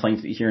all the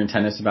complaints that you hear in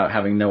tennis about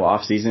having no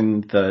off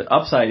season, the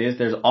upside is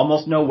there's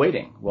almost no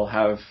waiting. We'll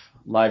have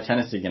live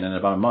tennis again in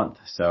about a month,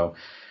 so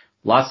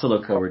lots to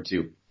look forward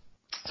to.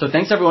 So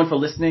thanks everyone for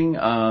listening.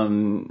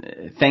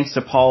 Thanks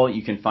to Paul.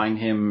 You can find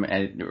him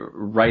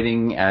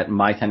writing at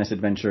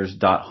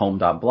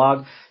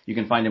mytennisadventures.home.blog. You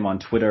can find him on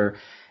Twitter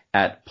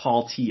at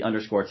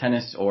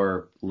PaulT_tennis,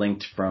 or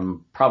linked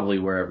from probably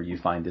wherever you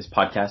find this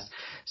podcast.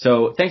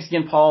 So thanks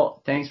again,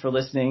 Paul. Thanks for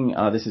listening.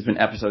 This has been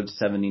episode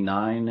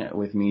 79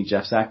 with me,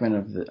 Jeff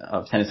Sackman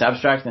of Tennis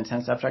Abstract and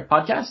Tennis Abstract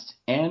Podcast,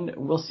 and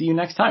we'll see you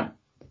next time.